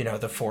 you know,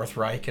 the Fourth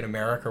Reich in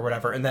America or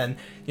whatever. And then,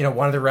 you know,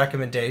 one of the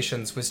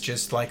recommendations was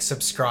just like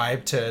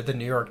subscribe to the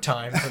New York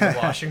Times and the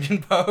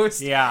Washington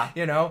Post. Yeah.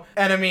 You know?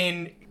 And I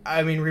mean,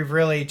 we've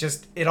really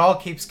just, it all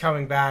keeps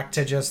coming back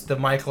to just the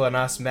Michael and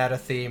Us meta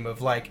theme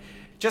of like,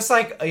 just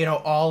like, you know,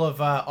 all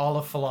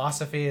of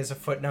philosophy is a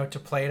footnote to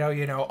Plato,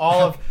 you know, all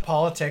of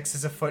politics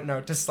is a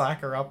footnote to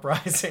Slacker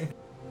Uprising.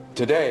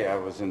 Today I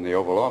was in the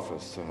Oval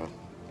Office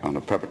on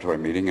a preparatory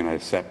meeting, and I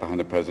sat behind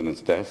the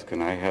president's desk,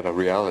 and I had a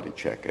reality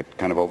check. It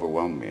kind of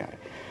overwhelmed me.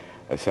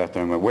 I sat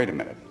there and went, wait a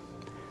minute.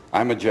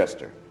 I'm a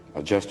jester.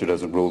 A jester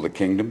doesn't rule the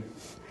kingdom.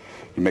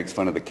 He makes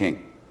fun of the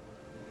king.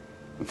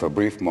 And for a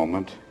brief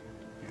moment,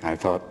 I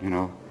thought, you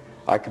know,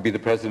 I could be the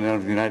president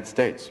of the United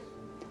States.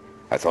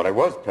 I thought I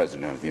was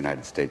president of the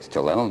United States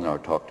till Eleanor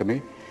talked to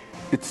me.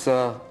 It's,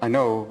 I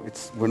know,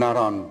 we're not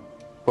on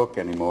book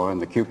anymore,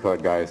 and the cue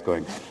card guy is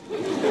going...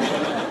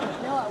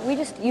 No, we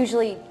just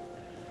usually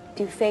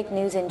do fake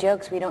news and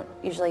jokes. We don't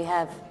usually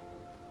have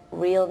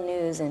real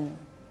news and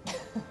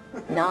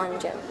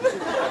non-jokes.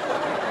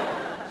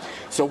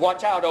 So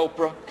watch out,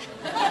 Oprah.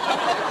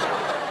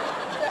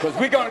 Because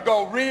we're going to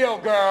go real,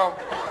 girl.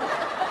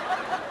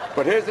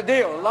 But here's the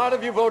deal. A lot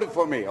of you voted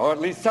for me, or at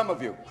least some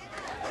of you.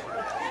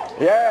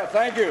 Yeah,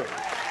 thank you.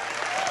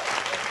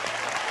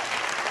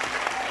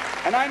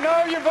 And I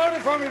know you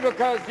voted for me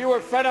because you were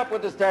fed up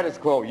with the status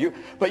quo.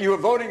 But you were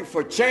voting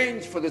for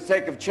change for the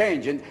sake of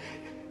change. And,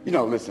 you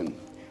know, listen,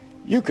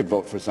 you could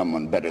vote for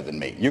someone better than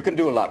me. You can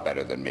do a lot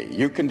better than me.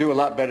 You can do a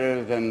lot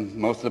better than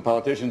most of the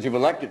politicians you've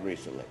elected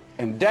recently.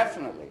 And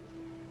definitely,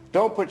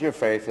 don't put your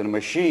faith in a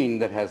machine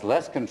that has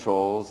less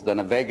controls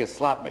than a Vegas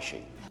slot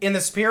machine. In the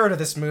spirit of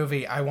this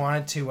movie, I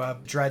wanted to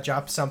dredge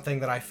up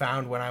something that I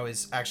found when I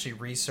was actually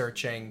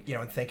researching, you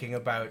know, and thinking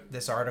about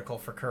this article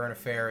for Current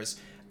Affairs.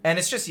 And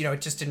it's just, you know,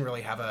 it just didn't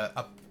really have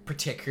a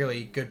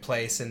particularly good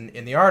place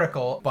in the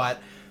article,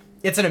 but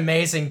it's an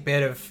amazing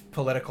bit of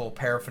political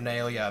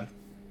paraphernalia.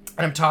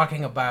 And I'm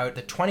talking about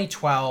the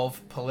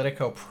 2012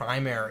 Politico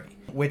primary,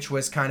 which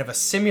was kind of a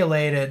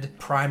simulated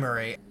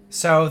primary.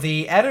 So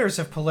the editors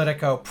of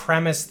Politico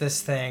premised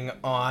this thing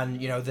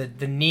on, you know,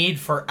 the need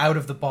for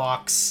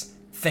out-of-the-box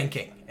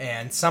thinking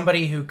and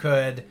somebody who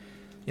could,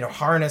 you know,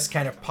 harness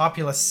kind of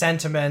populist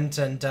sentiment.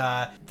 And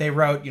they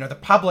wrote, you know, the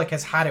public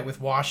has had it with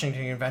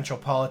Washington conventional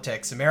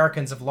politics.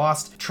 Americans have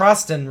lost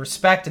trust and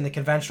respect in the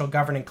conventional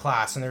governing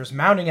class, and there's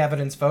mounting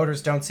evidence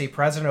voters don't see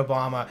President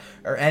Obama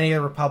or any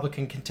of the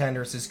Republican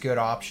contenders as good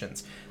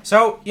options.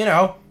 So, you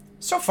know,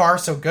 so far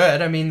so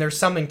good. I mean, there's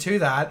something to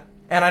that.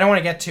 And I don't want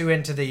to get too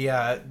into the,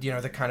 you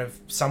know, the kind of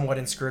somewhat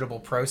inscrutable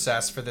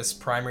process for this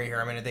primary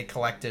here. I mean, they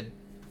collected,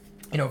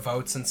 you know,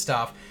 votes and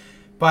stuff.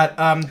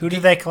 But who do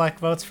they collect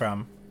votes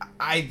from?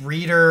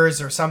 Readers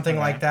or something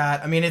like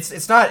that. I mean,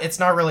 it's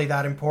not really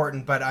that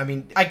important, but I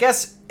mean, I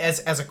guess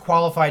as a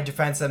qualified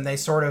defense, then they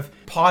sort of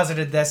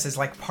posited this as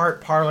like part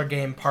parlor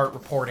game, part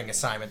reporting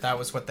assignment. That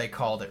was what they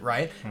called it,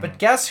 right? But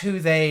guess who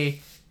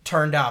they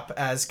turned up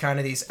as kind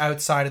of these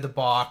outside of the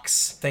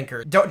box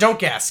thinkers. Don't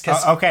guess,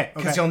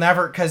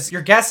 because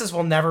your guesses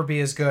will never be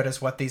as good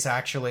as what these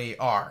actually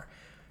are.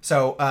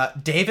 So,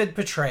 David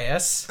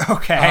Petraeus.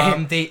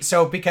 Okay.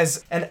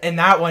 Because in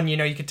that one, you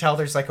know, you could tell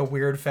there's like a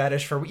weird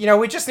fetish for, you know,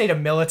 we just need a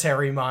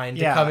military mind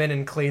to come in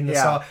and clean this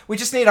all. We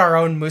just need our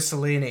own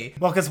Mussolini.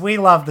 Well, because we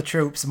love the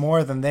troops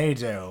more than they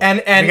do.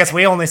 And because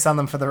we only send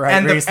them for the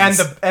right reasons.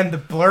 And the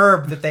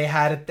blurb that they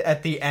had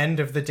at the end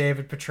of the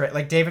David Petraeus,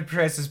 like David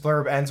Petraeus'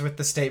 blurb ends with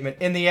the statement,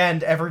 in the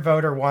end, every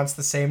voter wants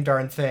the same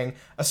darn thing,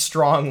 a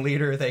strong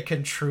leader they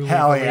can truly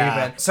believe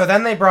in. So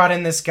then they brought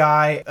in this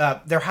guy,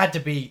 there had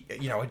to be,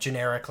 you know, a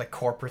generic like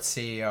corporate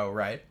CEO,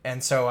 right?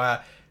 And so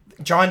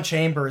John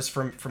Chambers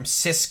from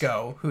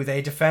Cisco, who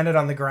they defended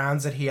on the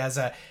grounds that he has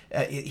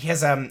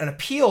an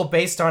appeal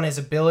based on his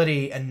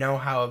ability and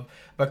know-how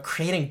about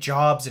creating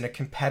jobs in a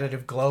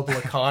competitive global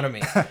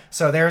economy.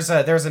 So there's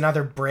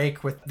another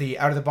break with the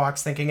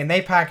out-of-the-box thinking, and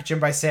they package him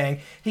by saying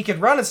he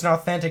could run as an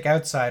authentic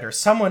outsider,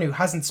 someone who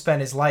hasn't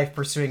spent his life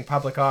pursuing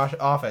public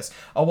office.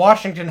 A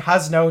Washington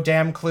has no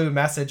damn clue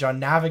message on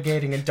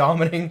navigating and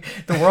dominating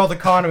the world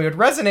economy would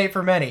resonate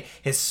for many.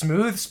 His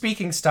smooth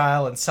speaking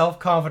style and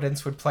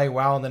self-confidence would play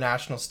well on the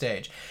national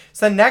stage.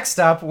 So then next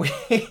up, we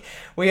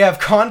have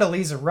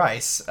Condoleezza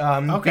Rice,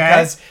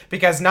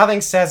 because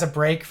nothing says a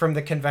break from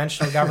the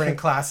conventional governing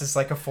classes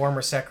like a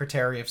former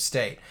Secretary of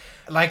State.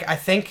 Like, I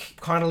think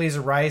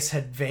Condoleezza Rice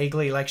had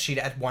vaguely, like, she'd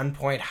at one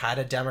point had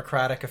a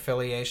Democratic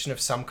affiliation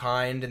of some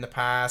kind in the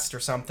past or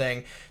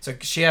something. So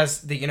she has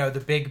the, you know, the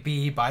big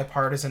B,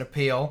 bipartisan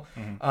appeal.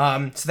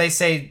 So they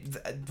say,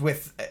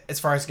 with,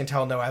 as far as I can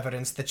tell, no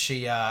evidence that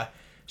she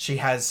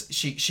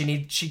she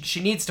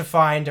needs to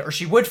find, or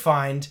she would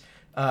find,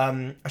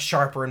 a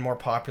sharper and more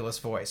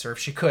populist voice, or if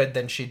she could,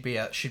 then she'd be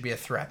a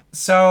threat.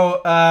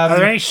 So are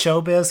there any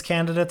showbiz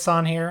candidates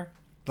on here,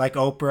 like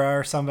Oprah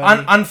or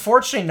somebody?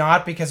 Unfortunately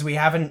not, because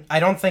I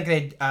don't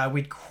think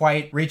we'd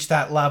quite reach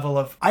that level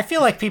of... I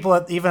feel like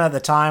people, even at the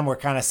time, were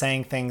kind of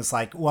saying things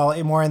like,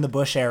 well, more in the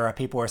Bush era,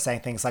 people were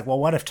saying things like, well,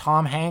 what if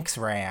Tom Hanks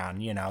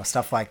ran?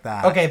 Stuff like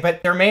that. Okay,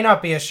 but there may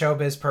not be a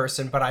showbiz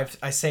person, but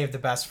I saved the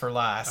best for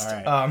last.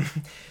 All right.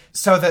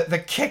 So the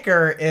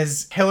kicker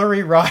is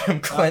Hillary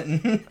Rodham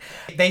Clinton.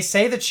 They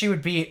say that she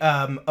would be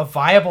a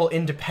viable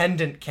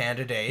independent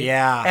candidate.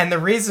 Yeah. And the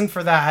reason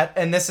for that,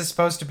 and this is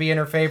supposed to be in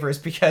her favor, is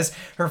because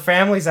her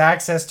family's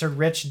access to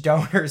rich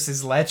donors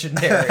is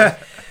legendary.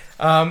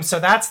 So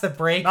that's the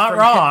break Not from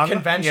wrong,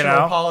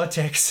 conventional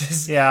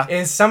politics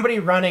is somebody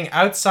running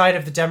outside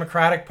of the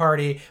Democratic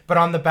Party, but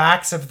on the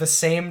backs of the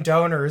same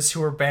donors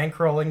who are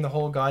bankrolling the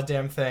whole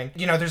goddamn thing.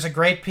 There's a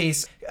great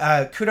piece,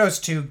 kudos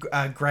to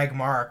Greg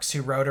Marks,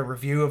 who wrote a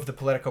review of the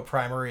Politico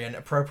primary and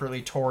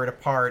appropriately tore it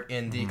apart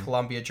in the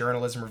Columbia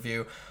Journalism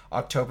Review,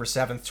 October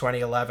 7th,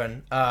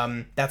 2011.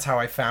 That's how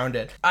I found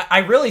it. I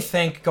really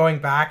think going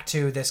back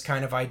to this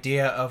kind of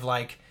idea of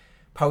like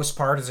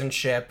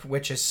post-partisanship,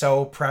 which is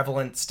so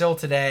prevalent still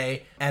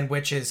today, and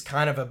which is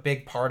kind of a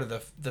big part of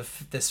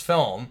this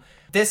film.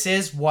 This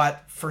is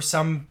what, for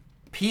some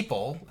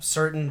people,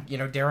 certain,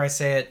 dare I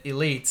say it,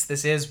 elites,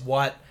 this is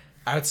what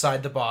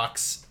outside the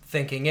box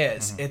thinking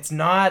is. It's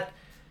not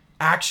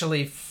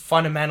actually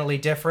fundamentally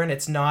different.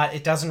 It's not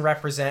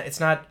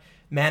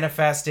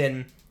manifest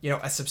in,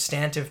 a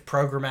substantive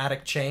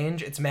programmatic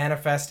change. It's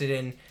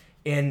manifested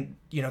in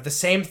the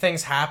same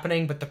things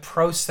happening, but the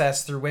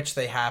process through which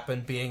they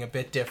happen being a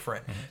bit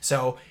different.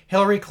 So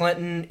Hillary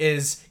Clinton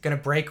is going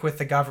to break with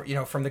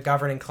the from the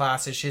governing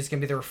classes. She's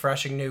going to be the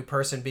refreshing new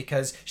person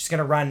because she's going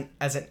to run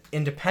as an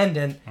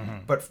independent,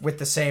 but with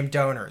the same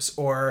donors.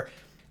 Or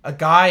a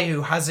guy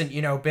who hasn't,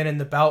 been in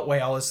the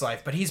Beltway all his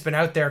life, but he's been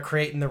out there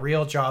creating the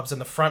real jobs on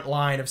the front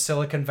line of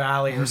Silicon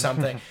Valley or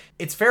something.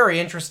 It's very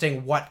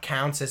interesting what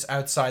counts as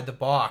outside the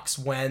box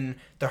when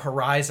the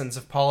horizons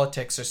of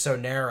politics are so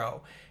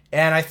narrow.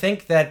 And I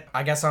think that,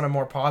 I guess on a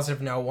more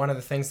positive note, one of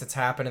the things that's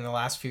happened in the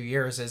last few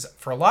years is,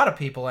 for a lot of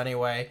people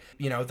anyway,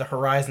 the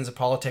horizons of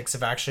politics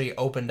have actually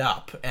opened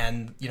up.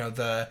 And,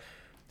 the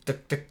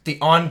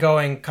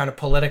ongoing kind of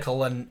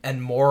political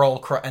and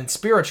moral and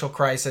spiritual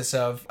crisis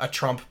of a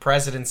Trump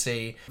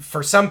presidency,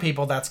 for some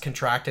people that's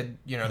contracted,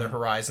 their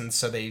horizons.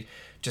 So they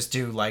just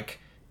do like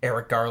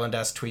Eric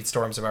Garland-esque tweet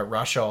storms about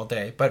Russia all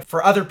day. But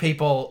for other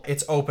people,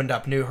 it's opened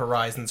up new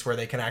horizons where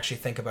they can actually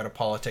think about a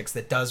politics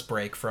that does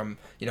break from,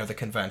 the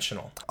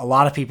conventional. A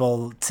lot of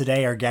people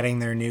today are getting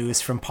their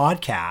news from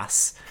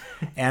podcasts.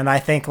 And I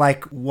think,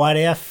 like, what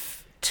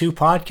if 2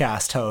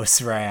 podcast hosts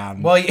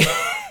ran? Well,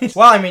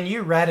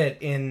 you read it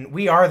in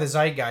We Are the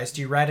Zeitgeist.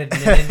 You read it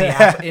in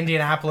an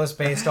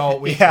Indianapolis-based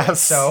alt-weekly.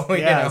 Yes, so,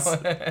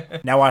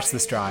 Now watch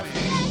this drive.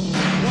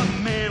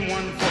 One man,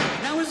 one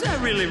vote. Now, is that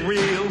really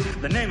real?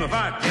 The name of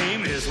our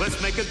game is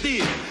Let's Make a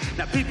Deal.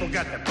 Now, people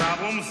got their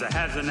problems, the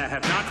haves and the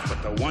have-nots,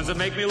 but the ones that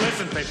make me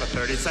listen pay for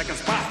 30-second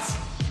spots.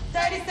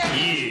 30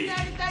 seconds.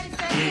 Yeah. 30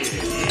 seconds.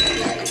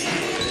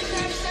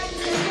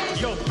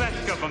 Yo,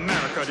 Bank of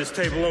America, this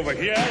table over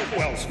here,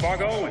 Wells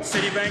Fargo and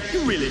Citibank, you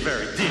really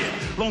very dear.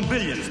 Loan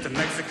billions to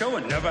Mexico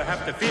and never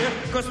have to fear,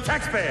 because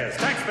taxpayers,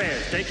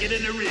 take it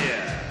in the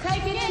rear.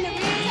 Take it in the rear.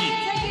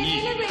 Take it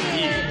in the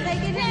rear.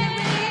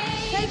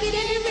 Take it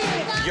in the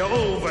rear. Yo,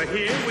 over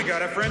here, we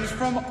got our friends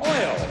from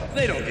oil.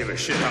 They don't give a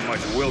shit how much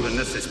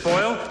wilderness they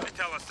spoil. They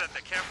tell us that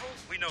they're careful.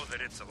 We know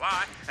that it's a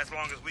lie. As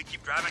long as we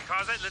keep driving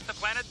cars that let the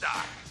planet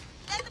die.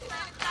 Let the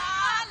planet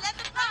die. Let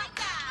the planet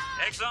die.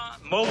 Exxon,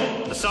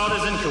 Mobil, the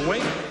Saudis in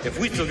Kuwait. If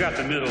we still got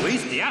the Middle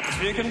East, the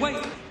atmosphere can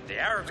wait. The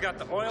Arabs got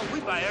the oil, we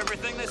buy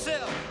everything they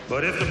sell.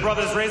 But if the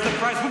brothers raise the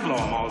price, we blow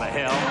them all to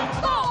hell.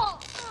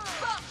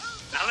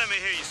 Now let me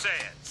hear you say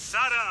it.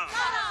 Saddam.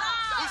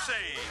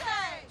 Hussein.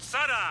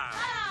 Saddam.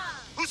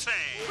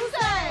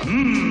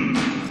 Hussein.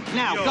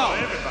 Now go.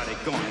 Everybody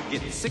gonna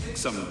get sick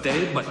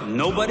someday, but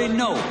nobody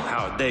know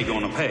how they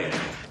gonna pay.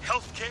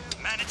 Healthcare,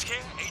 managed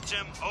care,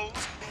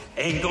 HMOs.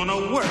 Ain't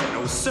gonna work,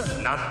 no sir,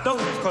 not those.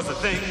 Cause the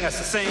thing that's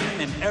the same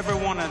in every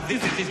one of these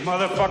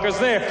motherfuckers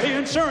there, the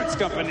insurance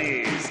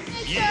companies.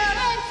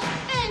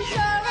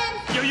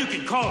 Insurance. Yo, you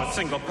can call it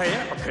single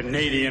payer or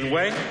Canadian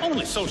way.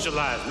 Only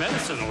socialized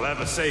medicine will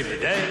ever save the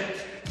day.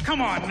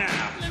 Come on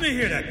now, let me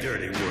hear that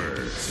dirty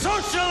word.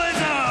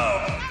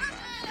 Socialism!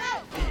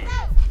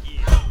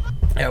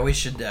 Yeah, we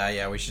should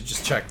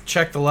just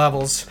check the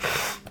levels.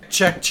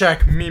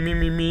 Check,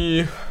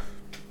 me.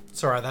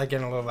 Sorry, that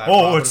getting a little loud.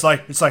 Oh, it's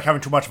like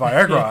having too much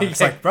Viagra.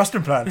 It's like breast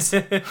implants.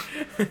 Could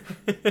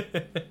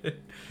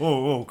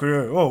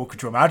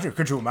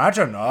you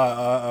imagine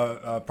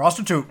a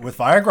prostitute with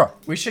Viagra?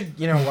 We should,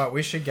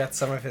 we should get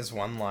some of his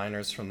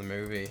one-liners from the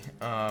movie.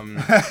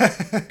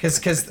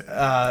 Because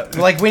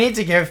we need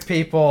to give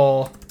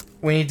people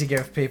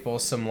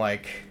some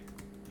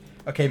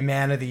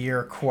man of the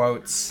year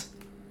quotes.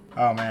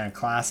 Oh man,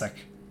 classic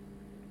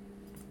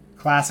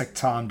Classic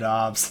Tom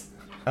Dobbs.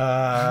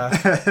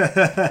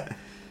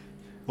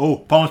 Oh,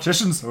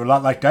 politicians are a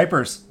lot like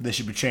diapers. They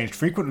should be changed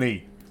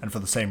frequently, and for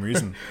the same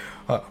reason.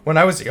 When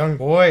I was a young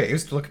boy, I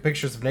used to look at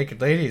pictures of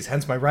naked ladies,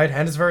 hence my right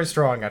hand is very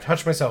strong. I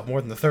touch myself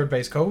more than the third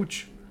base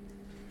coach.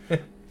 The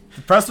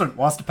president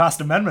wants to pass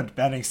an amendment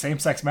banning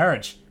same-sex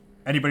marriage.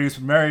 Anybody who's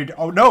been married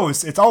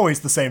knows it's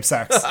always the same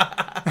sex.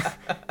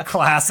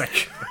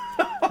 Classic.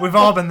 We've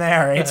all been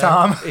there, eh,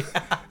 Tom?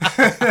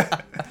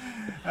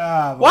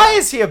 Why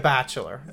is he a bachelor?